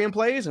contrarian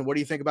plays? And what do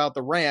you think about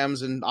the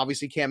Rams? And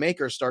obviously Cam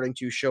Akers starting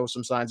to show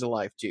some signs of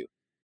life too.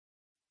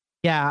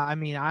 Yeah, I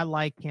mean, I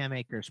like Cam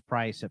Akers'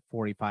 price at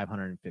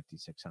 4,500 and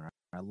 5,600.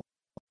 I love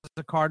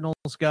the Cardinals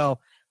go.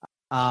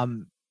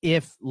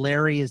 If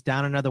Larry is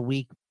down another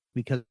week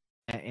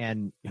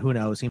and who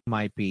knows, he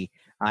might be.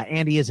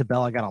 Andy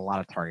Isabella got a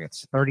lot of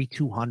targets,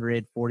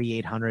 3,200,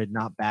 4,800,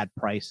 not bad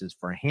prices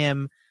for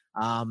him.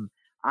 I'm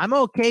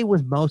okay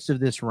with most of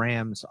this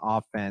Rams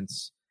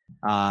offense.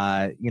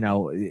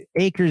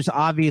 Akers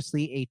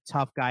obviously a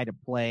tough guy to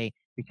play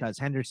because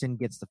Henderson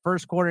gets the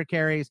first quarter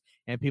carries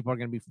and people are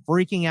going to be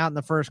freaking out in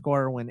the first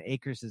quarter when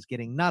Akers is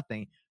getting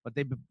nothing, but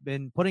they've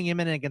been putting him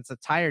in against a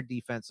tired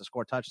defense to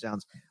score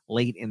touchdowns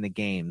late in the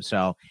game.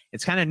 So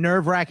it's kind of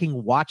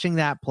nerve-wracking watching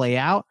that play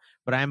out,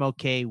 but I'm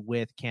okay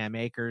with Cam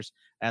Akers.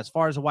 As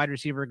far as a wide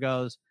receiver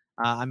goes,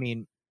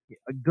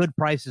 good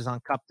prices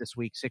on Kupp this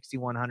week,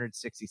 6,100,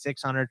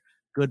 6,600.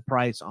 Good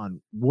price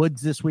on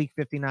Woods this week,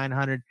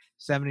 5,900,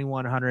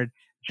 7,100.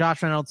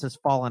 Josh Reynolds has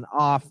fallen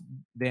off.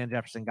 Van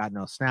Jefferson got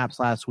no snaps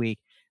last week.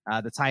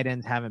 The tight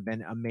ends haven't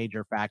been a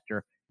major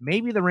factor.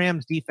 Maybe the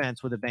Rams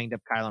defense with a banged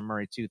up Kyler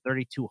Murray too,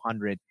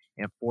 3,200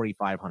 and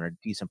 4,500.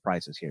 Decent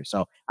prices here.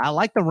 So I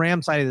like the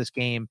Rams side of this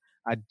game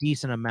a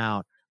decent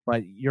amount,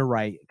 but you're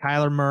right.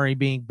 Kyler Murray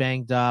being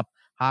banged up,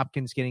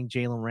 Hopkins getting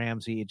Jalen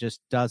Ramsey, it just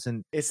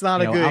doesn't. It's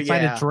not a good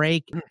outside of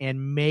Drake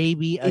and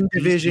maybe a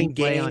division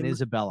play game on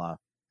Isabella.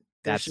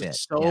 There's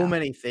just so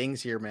many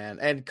things here, man.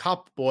 And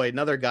Kupp, boy,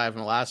 another guy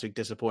from last week,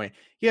 disappointing.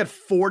 He had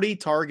 40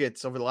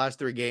 targets over the last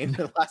 3 games.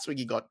 And last week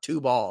he got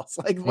 2 balls.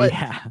 Like what?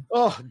 Yeah.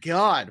 Oh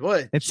God,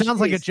 what? It sounds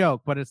like a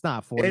joke, but it's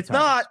not. 40 it's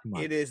not.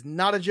 It is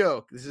not a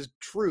joke. This is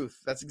truth.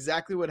 That's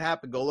exactly what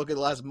happened. Go look at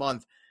the last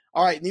month.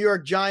 All right, New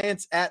York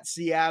Giants at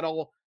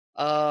Seattle.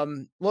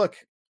 Look,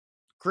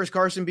 Chris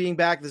Carson being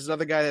back. This is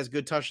another guy that has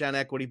good touchdown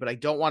equity, but I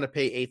don't want to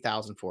pay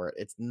 $8,000 for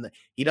it.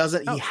 He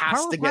doesn't. He has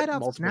Carlos to get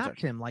Hyde multiple.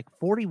 Snapped him like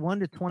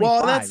 41 to 25.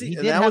 Well,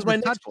 that was my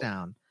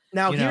touchdown.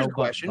 Now here's the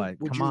question: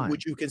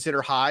 Would you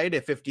consider Hyde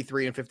at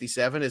 53 and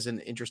 57 as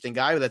an interesting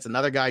guy? That's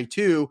another guy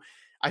too.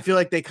 I feel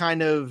like they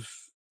kind of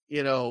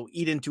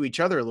eat into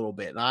each other a little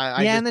bit.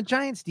 And the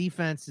Giants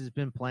defense has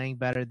been playing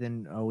better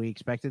than we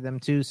expected them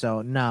to.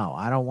 So no,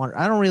 I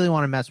don't really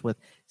want to mess with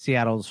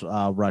Seattle's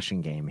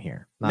rushing game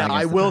here. No,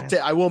 I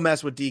will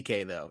mess with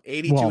DK though.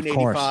 82 and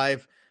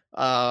 85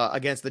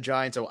 against the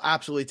Giants. I will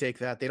absolutely take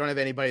that. They don't have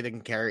anybody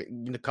that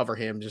can cover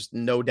him. Just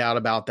no doubt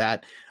about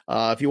that.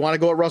 If you want to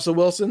go at Russell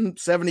Wilson,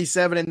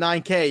 77 and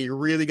 9K, you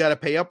really got to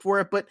pay up for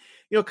it. But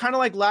kind of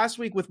like last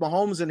week with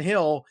Mahomes and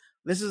Hill,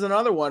 this is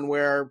another one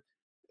where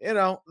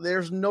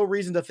there's no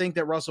reason to think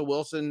that Russell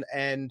Wilson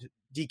and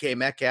DK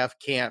Metcalf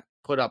can't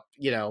put up,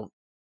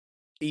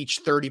 each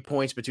 30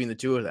 points between the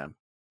two of them.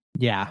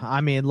 Yeah.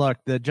 I mean, look,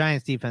 the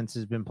Giants defense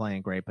has been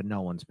playing great, but no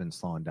one's been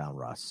slowing down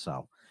Russ.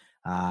 So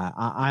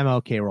I'm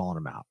okay rolling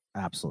him out.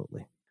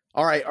 Absolutely.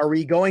 All right. Are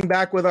we going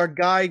back with our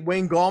guy,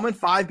 Wayne Gallman,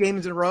 5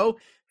 games in a row,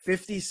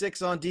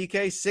 56 on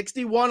DK,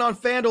 61 on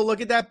FanDuel.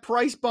 Look at that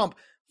price bump,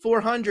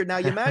 400. Now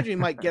you imagine he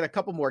might get a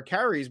couple more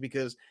carries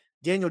because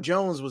Daniel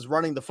Jones was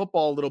running the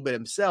football a little bit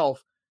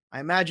himself. I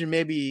imagine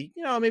maybe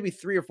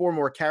 3 or 4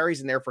 more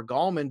carries in there for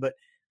Gallman, but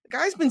the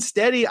guy's been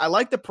steady. I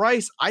like the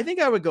price. I think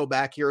I would go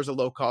back here as a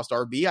low-cost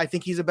RB. I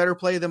think he's a better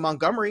player than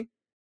Montgomery.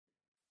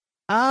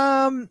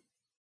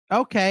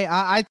 Okay.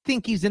 I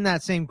think he's in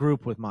that same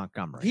group with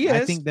Montgomery. He is.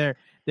 I think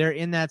they're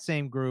in that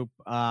same group.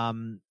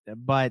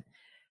 But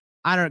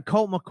I don't know.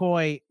 Colt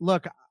McCoy,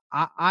 look,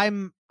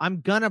 I'm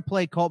going to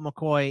play Colt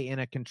McCoy in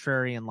a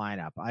contrarian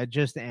lineup. I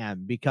just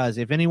am, because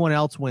if anyone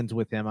else wins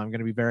with him, I'm going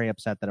to be very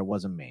upset that it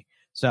wasn't me.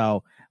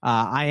 So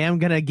I am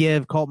going to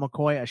give Colt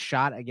McCoy a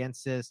shot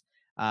against this,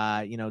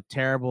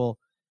 terrible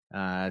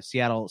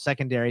Seattle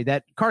secondary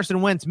that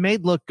Carson Wentz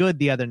made look good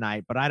the other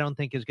night, but I don't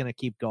think is going to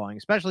keep going,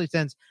 especially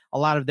since a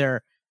lot of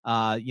their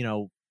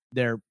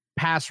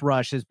pass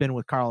rush has been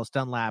with Carlos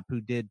Dunlap,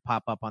 who did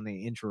pop up on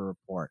the injury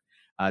report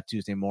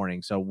Tuesday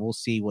morning. So we'll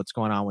see what's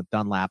going on with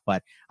Dunlap,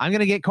 but I'm going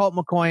to get Colt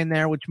McCoy in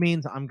there, which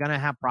means I'm going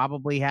to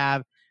probably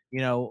have,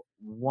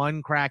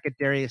 one crack at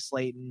Darius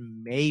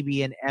Slayton,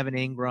 maybe an Evan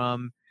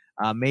Ingram,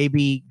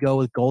 maybe go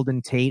with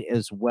Golden Tate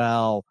as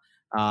well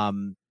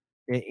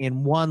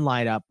in one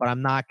lineup, but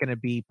I'm not going to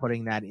be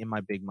putting that in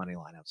my big money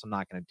lineups. I'm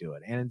not going to do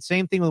it. And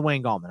same thing with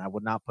Wayne Gallman. I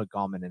would not put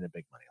Gallman in a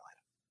big money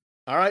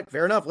lineup. All right,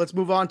 fair enough. Let's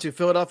move on to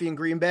Philadelphia and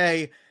Green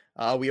Bay.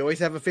 We always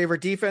have a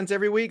favorite defense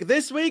every week.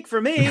 This week,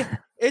 for me,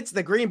 it's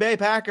the Green Bay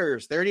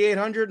Packers,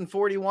 3,800 and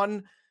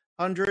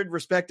 4,100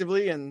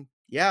 respectively. And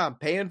yeah, I'm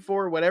paying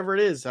for whatever it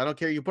is. I don't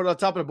care. You put it on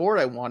top of the board,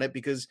 I want it,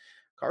 because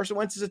Carson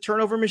Wentz is a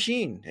turnover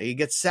machine. He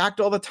gets sacked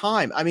all the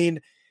time. I mean,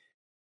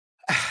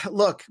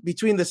 look,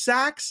 between the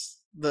sacks,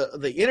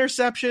 the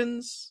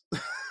interceptions,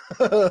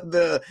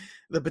 the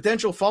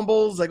potential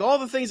fumbles, like all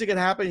the things that can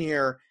happen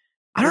here.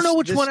 I don't know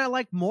which one I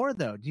like more,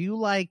 though. Do you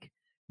like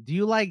Do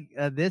you like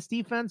this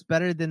defense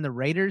better than the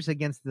Raiders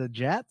against the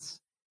Jets?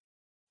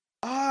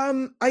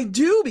 I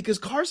do, because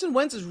Carson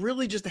Wentz is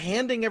really just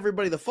handing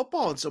everybody the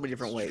football in so many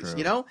different ways. True.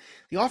 You know,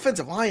 the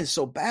offensive line is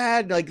so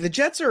bad. Like, the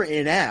Jets are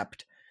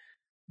inept,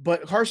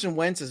 but Carson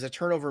Wentz is a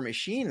turnover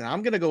machine, and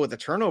I'm going to go with the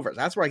turnovers.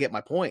 That's where I get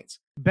my points.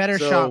 Better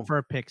shot for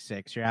a pick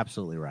six. You're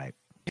absolutely right.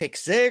 Pick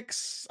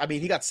six. I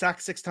mean, he got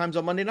sacked 6 times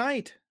on Monday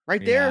night.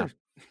 Right there.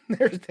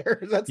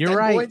 That's you're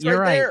right. Points you're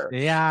right. there.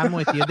 Yeah, I'm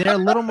with you. They're a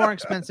little more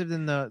expensive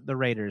than the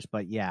Raiders,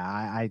 but yeah,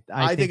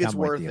 I think it's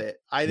worth it.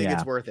 I think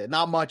it's worth it.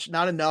 Not much,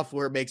 not enough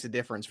where it makes a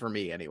difference for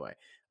me anyway.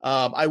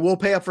 I will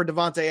pay up for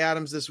Davante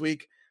Adams this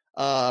week.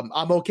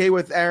 I'm okay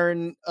with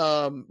Aaron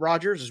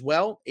Rodgers as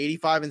well.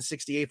 85 and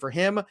 68 for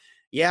him.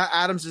 Yeah,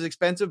 Adams is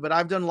expensive, but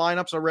I've done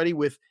lineups already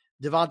with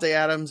Davante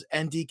Adams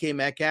and DK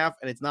Metcalf,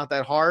 and it's not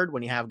that hard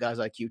when you have guys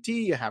like QT,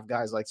 you have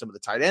guys like some of the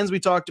tight ends we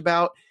talked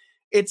about.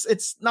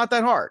 It's not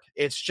that hard.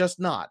 It's just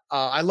not.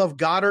 I love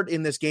Goddard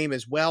in this game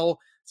as well.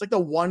 It's like the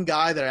one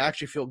guy that I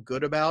actually feel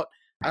good about.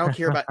 I don't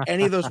care about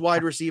any of those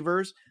wide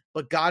receivers,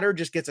 but Goddard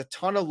just gets a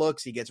ton of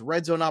looks. He gets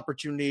red zone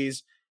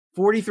opportunities.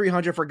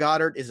 4,300 for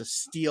Goddard is a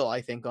steal, I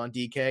think, on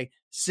DK.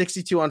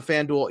 62 on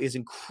FanDuel is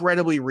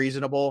incredibly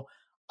reasonable.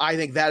 I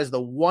think that is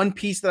the one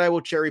piece that I will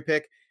cherry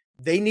pick.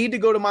 They need to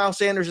go to Miles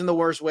Sanders in the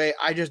worst way.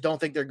 I just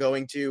don't think they're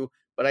going to,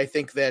 but I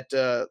think that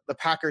the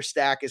Packers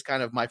stack is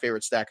kind of my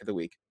favorite stack of the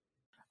week.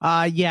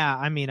 Yeah,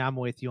 I mean, I'm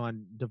with you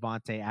on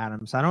Davante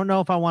Adams. I don't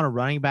know if I want a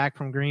running back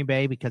from Green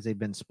Bay because they've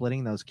been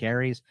splitting those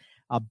carries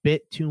a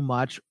bit too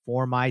much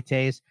for my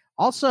taste.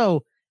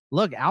 Also,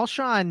 look,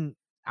 Alshon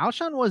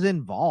was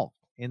involved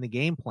in the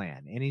game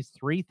plan, and he's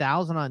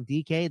 3,000 on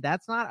DK.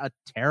 That's not a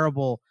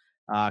terrible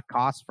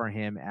cost for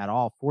him at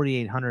all.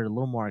 4,800, a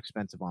little more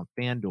expensive on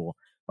FanDuel,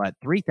 but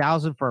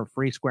 3,000 for a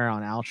free square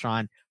on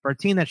Alshon for a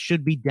team that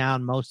should be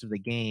down most of the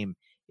game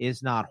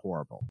is not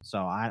horrible. So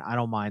I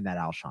don't mind that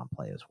Alshon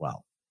play as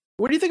well.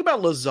 What do you think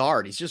about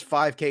Lazard? He's just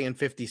 5K and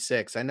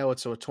 56. I know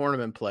it's a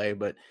tournament play,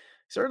 but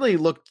certainly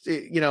looked,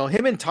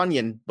 him and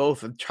Tunyon,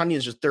 both.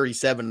 Tunyon's just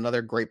 37,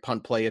 another great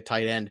punt play at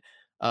tight end.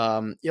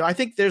 I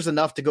think there's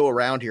enough to go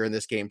around here in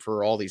this game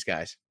for all these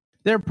guys.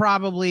 There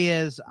probably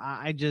is.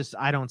 I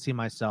don't see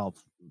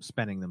myself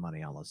spending the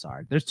money on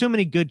Lazard. There's too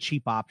many good,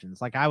 cheap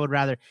options. Like, I would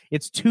rather,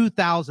 it's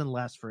 2,000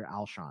 less for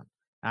Alshon.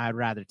 I'd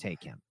rather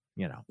take him,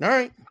 All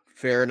right.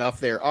 Fair enough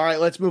there. All right,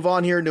 let's move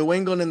on here. New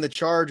England and the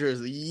Chargers.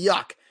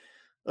 Yuck.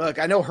 Look,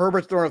 I know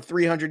Herbert's throwing up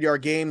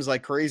 300-yard games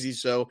like crazy,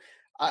 so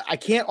I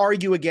can't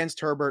argue against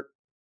Herbert.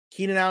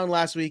 Keenan Allen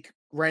last week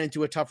ran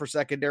into a tougher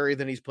secondary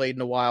than he's played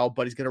in a while,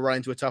 but he's going to run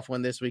into a tough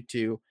one this week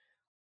too.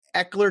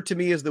 Eckler, to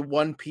me, is the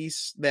one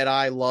piece that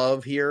I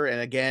love here.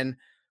 And again,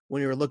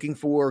 when you're looking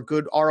for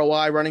good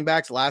ROI running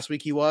backs, last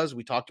week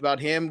we talked about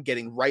him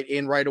getting right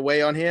in right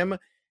away on him.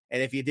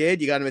 And if you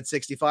did, you got him at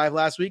 65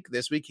 last week.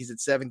 This week, he's at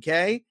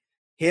 7K.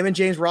 Him and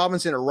James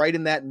Robinson are right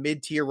in that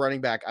mid-tier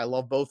running back. I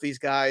love both these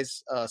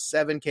guys.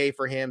 7K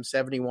for him,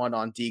 71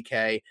 on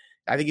DK.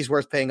 I think he's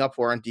worth paying up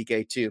for on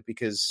DK too,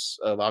 because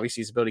of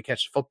obviously his ability to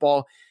catch the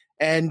football.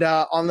 And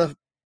on the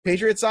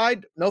Patriot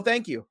side, no,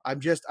 thank you.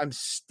 I'm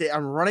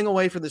running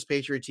away from this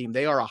Patriot team.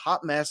 They are a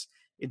hot mess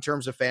in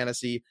terms of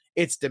fantasy.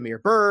 It's Damiere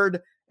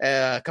Byrd.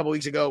 A couple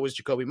weeks ago, it was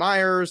Jacoby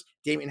Myers.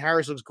 Damian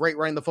Harris looks great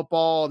running the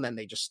football, and then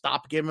they just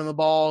stopped giving him the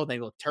ball. They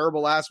looked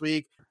terrible last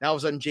week. Now all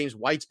of a sudden, James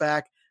White's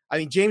back. I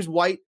mean, James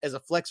White as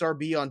a flex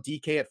RB on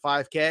DK at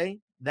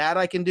 5K, that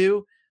I can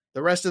do.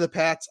 The rest of the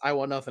Pats, I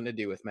want nothing to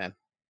do with, man.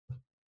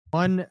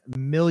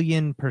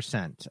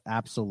 1,000,000%.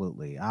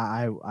 Absolutely.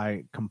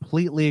 I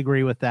completely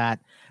agree with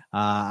that.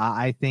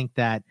 I think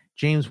that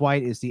James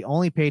White is the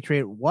only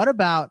Patriot. What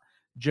about,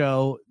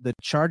 Joe, the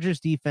Chargers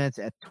defense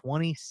at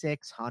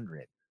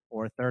 2,600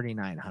 or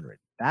 3,900?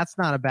 That's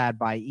not a bad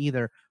buy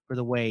either for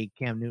the way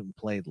Cam Newton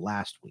played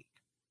last week.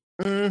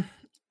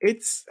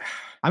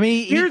 I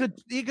mean,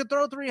 he could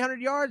throw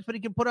 300 yards, but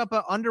he can put up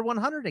under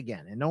 100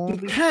 again, and no one will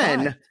be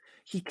surprised.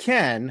 He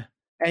can,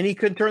 and he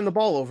could turn the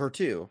ball over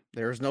too.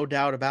 There's no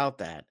doubt about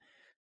that.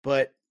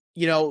 But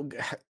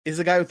is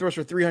a guy who throws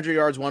for 300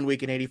 yards one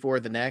week and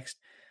 84 the next.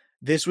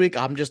 This week,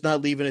 I'm just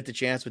not leaving it to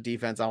chance with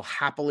defense. I'll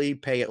happily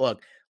pay it.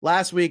 Look,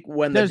 last week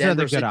when the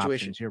Denver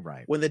situation, you're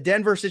right. When the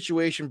Denver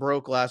situation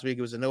broke last week,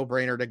 it was a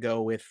no-brainer to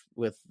go with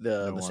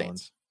the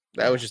Saints.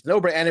 That was just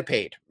no-brainer, and it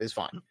paid. It's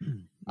fine.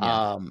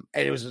 Yeah. And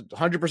it was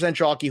 100%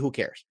 chalky. Who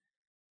cares?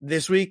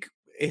 This week,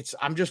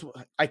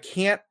 I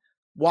can't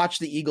watch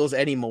the Eagles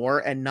anymore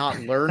and not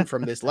learn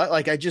from this.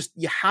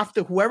 You have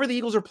to, whoever the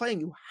Eagles are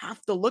playing, you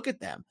have to look at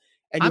them.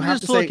 And I'm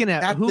just looking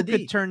at who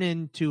could turn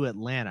into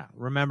Atlanta.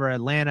 Remember,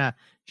 Atlanta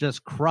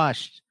just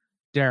crushed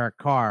Derek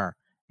Carr.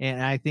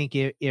 And I think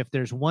if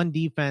there's one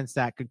defense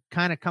that could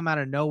kind of come out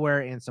of nowhere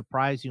and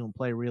surprise you and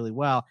play really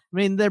well, I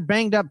mean, they're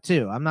banged up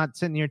too. I'm not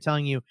sitting here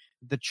telling you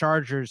the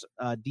Chargers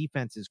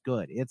defense is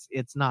good.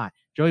 It's not.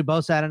 Joey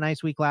Bosa had a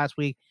nice week last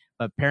week,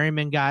 but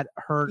Perryman got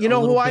hurt. You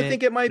know who I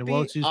think it might be?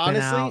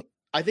 Honestly,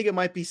 I think it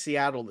might be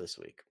Seattle this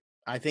week.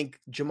 I think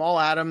Jamal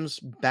Adams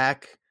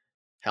back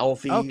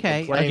healthy,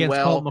 Okay, playing against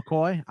well, Colt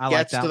McCoy, I like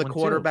gets that to the one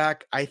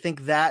quarterback. I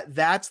think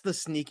that's the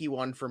sneaky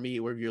one for me.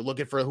 Where you're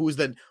looking for who's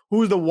the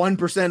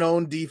 1%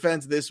 owned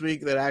defense this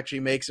week that actually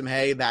makes some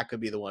hay, that could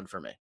be the one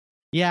for me.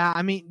 Yeah,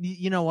 I mean,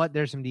 you know what?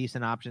 There's some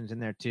decent options in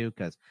there too,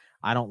 because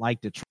I don't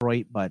like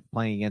Detroit, but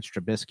playing against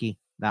Trubisky,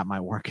 that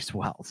might work as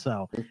well.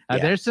 So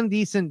there's some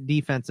decent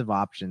defensive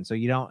options. So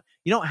you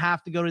don't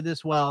have to go to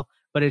this well,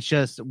 but it's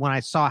just when I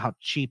saw how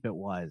cheap it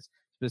was,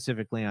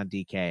 specifically on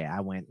DK,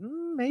 I went,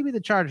 maybe the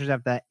Chargers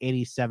have that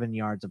 87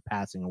 yards of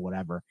passing or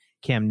whatever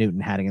Cam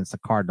Newton had against the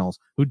Cardinals,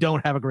 who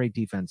don't have a great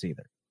defense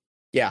either.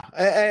 Yeah,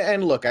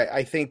 and look,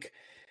 I think,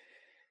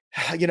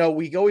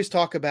 we always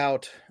talk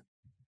about,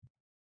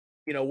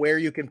 where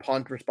you can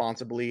punt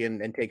responsibly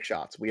and take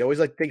shots. We always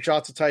like to take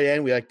shots at tight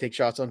end. We like to take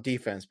shots on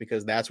defense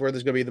because that's where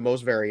there's going to be the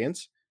most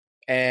variance.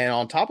 And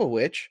on top of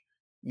which,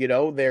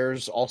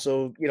 there's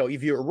also,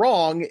 if you're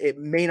wrong, it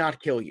may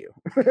not kill you,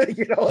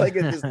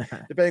 it's just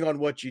depending on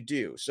what you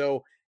do.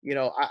 So,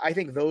 I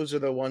think those are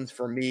the ones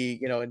for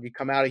me, and you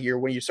come out of here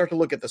when you start to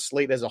look at the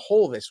slate as a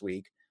whole this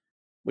week,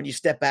 when you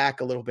step back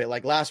a little bit,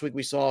 like last week,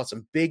 we saw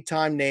some big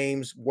time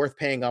names worth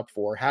paying up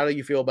for. How do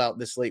you feel about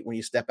this slate when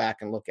you step back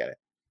and look at it?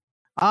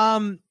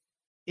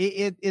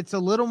 It's a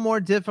little more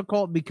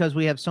difficult because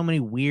we have so many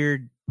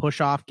weird push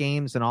off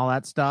games and all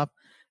that stuff.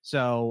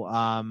 So,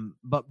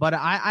 but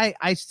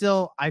I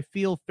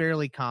feel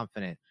fairly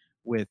confident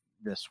with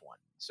this one.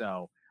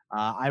 So,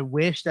 I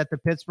wish that the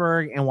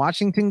Pittsburgh and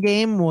Washington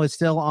game was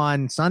still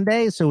on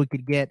Sunday so we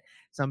could get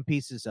some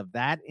pieces of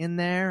that in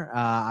there.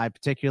 I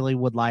particularly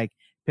would like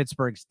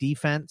Pittsburgh's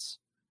defense.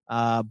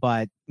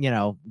 But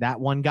that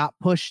one got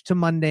pushed to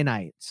Monday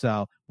night.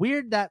 So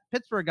weird that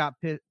Pittsburgh got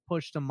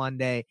pushed to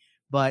Monday,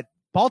 but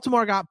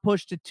Baltimore got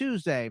pushed to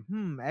Tuesday.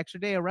 Extra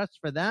day of rest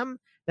for them.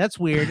 That's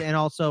weird. And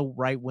also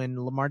right when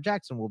Lamar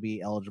Jackson will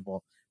be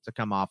eligible to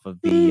come off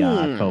of the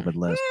COVID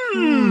list.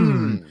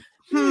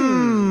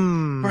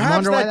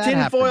 Perhaps that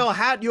tinfoil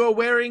hat you're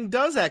wearing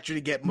does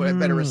actually get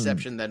better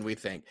reception than we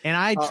think. And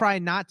I try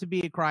not to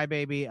be a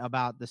crybaby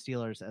about the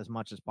Steelers as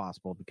much as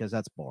possible because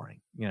that's boring.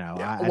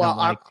 I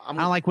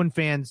don't like when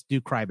fans do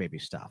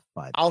crybaby stuff.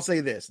 But I'll say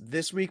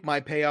this week,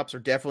 my pay-ups are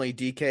definitely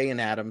DK and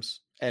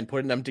Adams and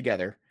putting them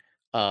together.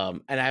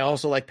 And I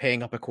also like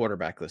paying up a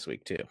quarterback this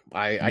week too.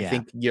 I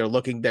think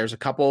there's a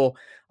couple,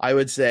 I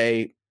would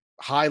say,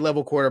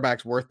 high-level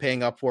quarterbacks worth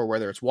paying up for,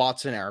 whether it's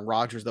Watson, Aaron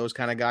Rodgers, those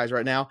kind of guys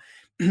right now.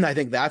 I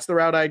think that's the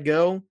route I'd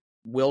go.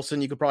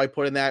 Wilson, you could probably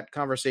put in that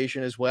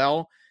conversation as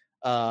well.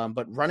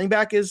 But running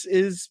back is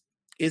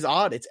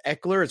odd. It's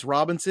Eckler, it's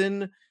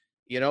Robinson,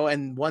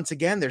 and once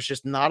again, there's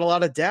just not a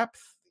lot of depth.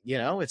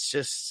 It's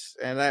just,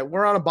 and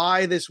we're on a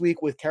bye this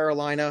week with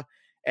Carolina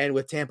and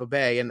with Tampa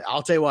Bay. And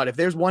I'll tell you what, if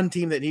there's one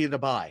team that needed a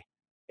bye,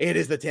 it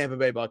is the Tampa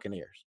Bay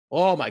Buccaneers.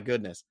 Oh my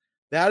goodness.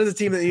 That is a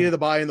team that needed to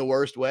buy in the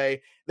worst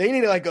way. They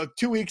need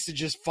 2 weeks to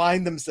just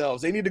find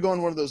themselves. They need to go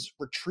on one of those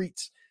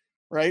retreats,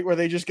 right? Where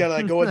they just got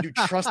to go and do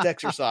trust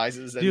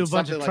exercises. And do a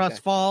bunch of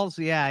trust falls.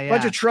 Yeah. A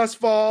bunch of trust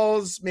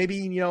falls.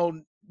 Maybe,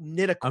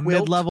 knit a quilt. A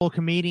mid-level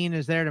comedian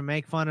is there to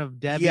make fun of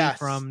Debbie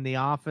from The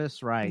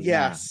Office. Right.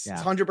 Yes.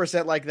 Yeah.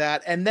 100% like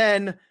that. And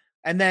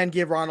then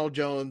give Ronald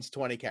Jones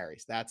 20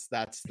 carries. That's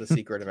the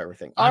secret of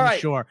everything. All right.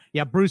 Sure.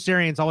 Yeah. Bruce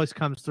Arians always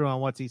comes through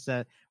on what he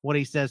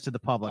says to the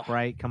public,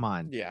 right? Come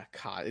on. Yeah.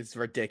 God, it's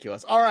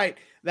ridiculous. All right.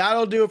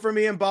 That'll do it for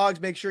me and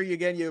Boggs. Make sure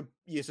you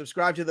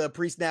subscribe to the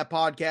Pre-Snap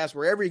podcast,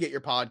 wherever you get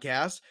your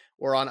podcasts.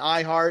 We're on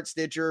iHeart,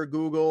 Stitcher,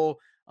 Google,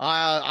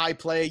 I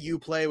Play, You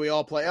Play, we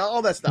all play,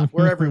 all that stuff.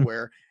 We're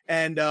everywhere.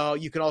 And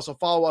you can also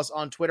follow us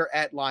on Twitter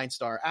at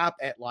LineStar App,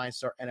 at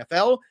LineStar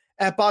NFL,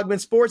 at Bogman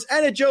Sports,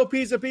 and at Joe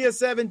Pizapia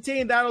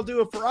 17. That'll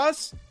do it for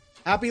us.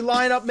 Happy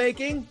lineup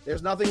making.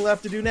 There's nothing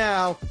left to do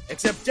now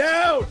except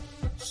down,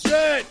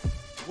 sit,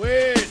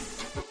 win.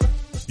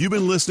 You've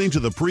been listening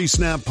to the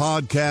Pre-Snap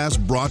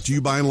podcast brought to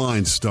you by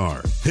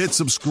LineStar. Hit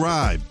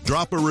subscribe,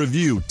 drop a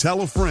review,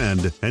 tell a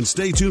friend, and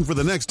stay tuned for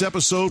the next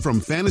episode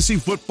from fantasy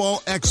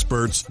football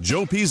experts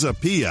Joe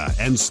Pizapia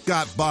and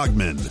Scott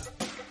Bogman.